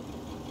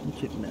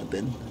 Check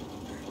natin.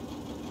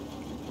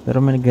 Pero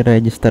may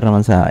nag-register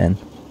naman sa akin.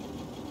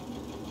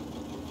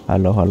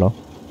 Hello.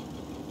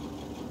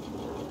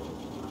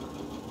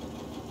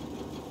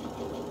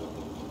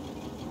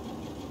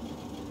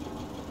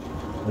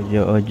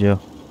 Audio.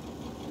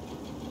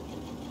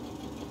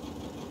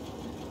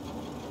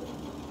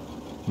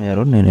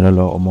 Meron eh,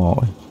 nilaloko mo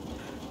ako eh.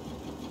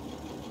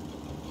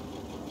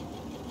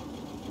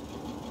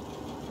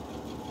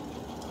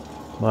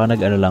 Baka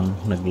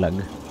naglag.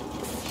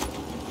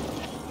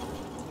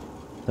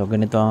 So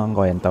ganito ang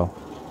kwento.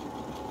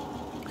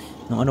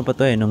 Nung ano pa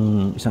to eh,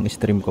 nung isang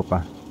stream ko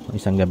pa, nung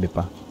isang gabi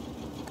pa.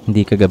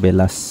 Hindi kagabi,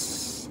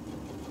 last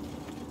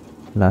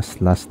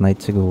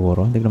night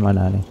siguro, hindi ko na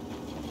maalala eh.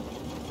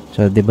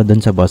 So, di ba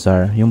dun sa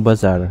bazaar? Yung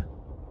bazaar,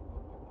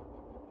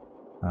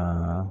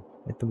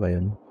 ito ba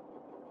yun?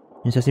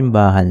 Yung sa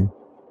simbahan,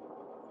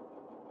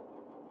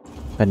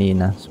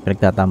 kanina, so,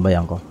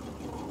 pinagtatambayan ko.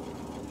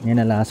 May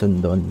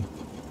nalason doon.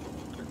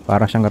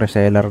 Para siyang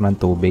reseller ng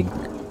tubig.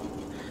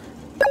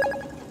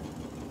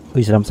 Uy,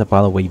 salam sa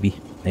follow, wavy.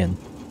 Ayan.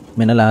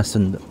 May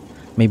nalason doon.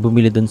 May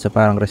bumili doon sa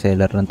parang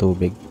reseller ng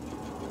tubig.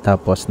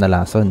 Tapos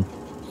nalason.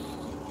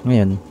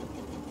 Ngayon,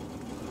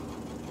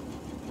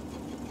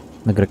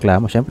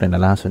 nagreklamo, syempre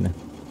nalason eh.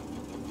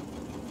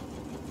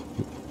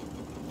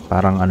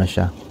 Parang ano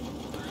siya,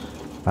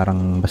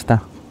 parang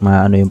basta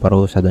maano yung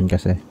parusa doon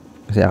kasi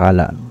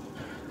akala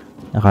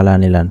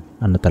nila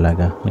ano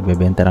talaga,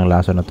 nagbebenta ng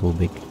lason na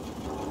tubig.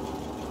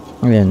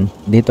 Ngayon,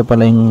 dito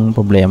pala yung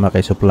problema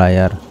kay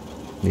supplier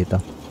dito.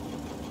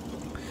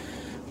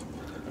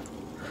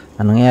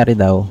 Anong nangyari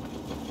daw,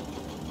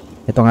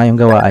 ito nga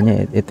yung gawaan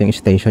niya, ito yung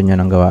station niya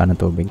ng gawaan ng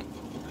tubig.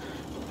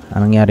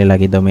 Anong nangyari,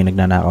 lagi daw may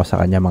nagnanakaw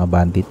sa kanya, mga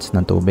bandits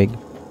ng tubig.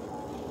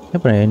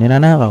 Siyempre,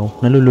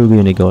 ninanakaw, nalulugo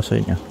yung negosyo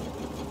niya.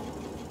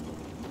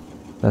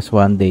 Tapos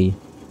one day,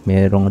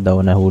 mayroong daw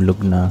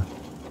nahulog na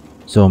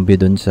zombie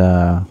dun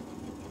sa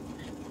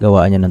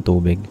gawaan niya ng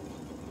tubig.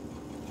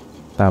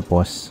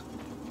 Tapos,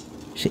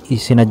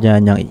 sinadya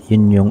niya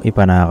yun yung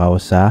ipanakaw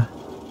sa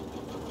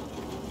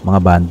mga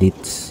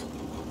bandits.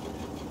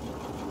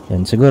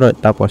 Yan, siguro,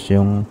 tapos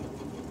yung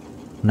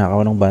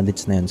nakaw ng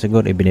bandits na yun,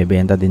 siguro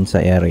ibinibenta din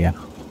sa area.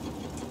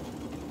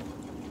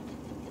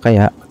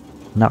 Kaya,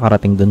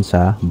 nakarating dun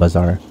sa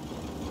bazaar.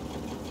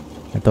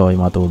 Ito,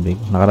 yung mga tubig.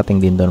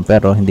 Nakarating din dun,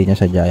 pero hindi niya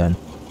sadya yun.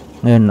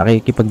 Ngayon,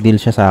 nakikipag-deal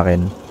siya sa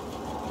akin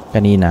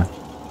kanina.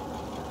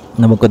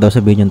 Na wag ko daw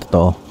sabihin yung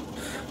totoo.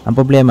 Ang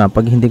problema,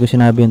 pag hindi ko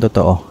sinabi yung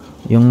totoo,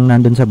 yung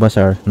nandun sa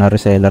bazaar na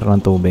reseller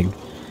ng tubig,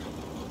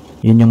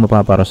 yun yung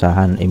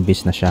mapaparusahan,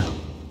 imbis na siya.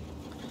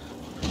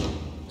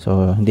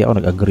 So, hindi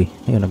ako nag-agree.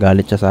 Ayun,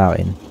 nagalit siya sa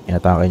akin.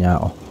 Inatake niya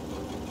ako.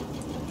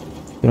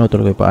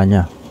 Pinutol ko yung paa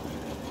niya.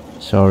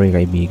 Sorry,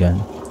 kaibigan.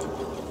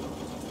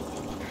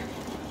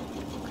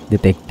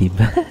 Detective.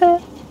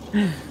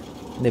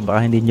 Hindi, baka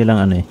hindi nyo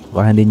lang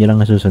baka hindi nyo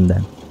lang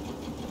nasusundan.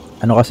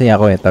 Ano kasi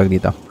ako tawag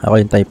dito. Ako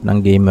yung type ng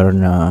gamer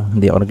na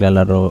hindi ako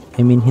naglalaro.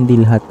 I mean, hindi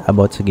lahat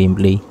about sa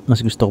gameplay.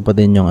 Mas gusto ko pa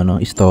din yung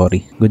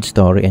story. Good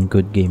story and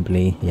good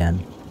gameplay. Yan.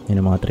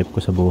 Yun ang mga trip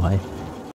ko sa buhay.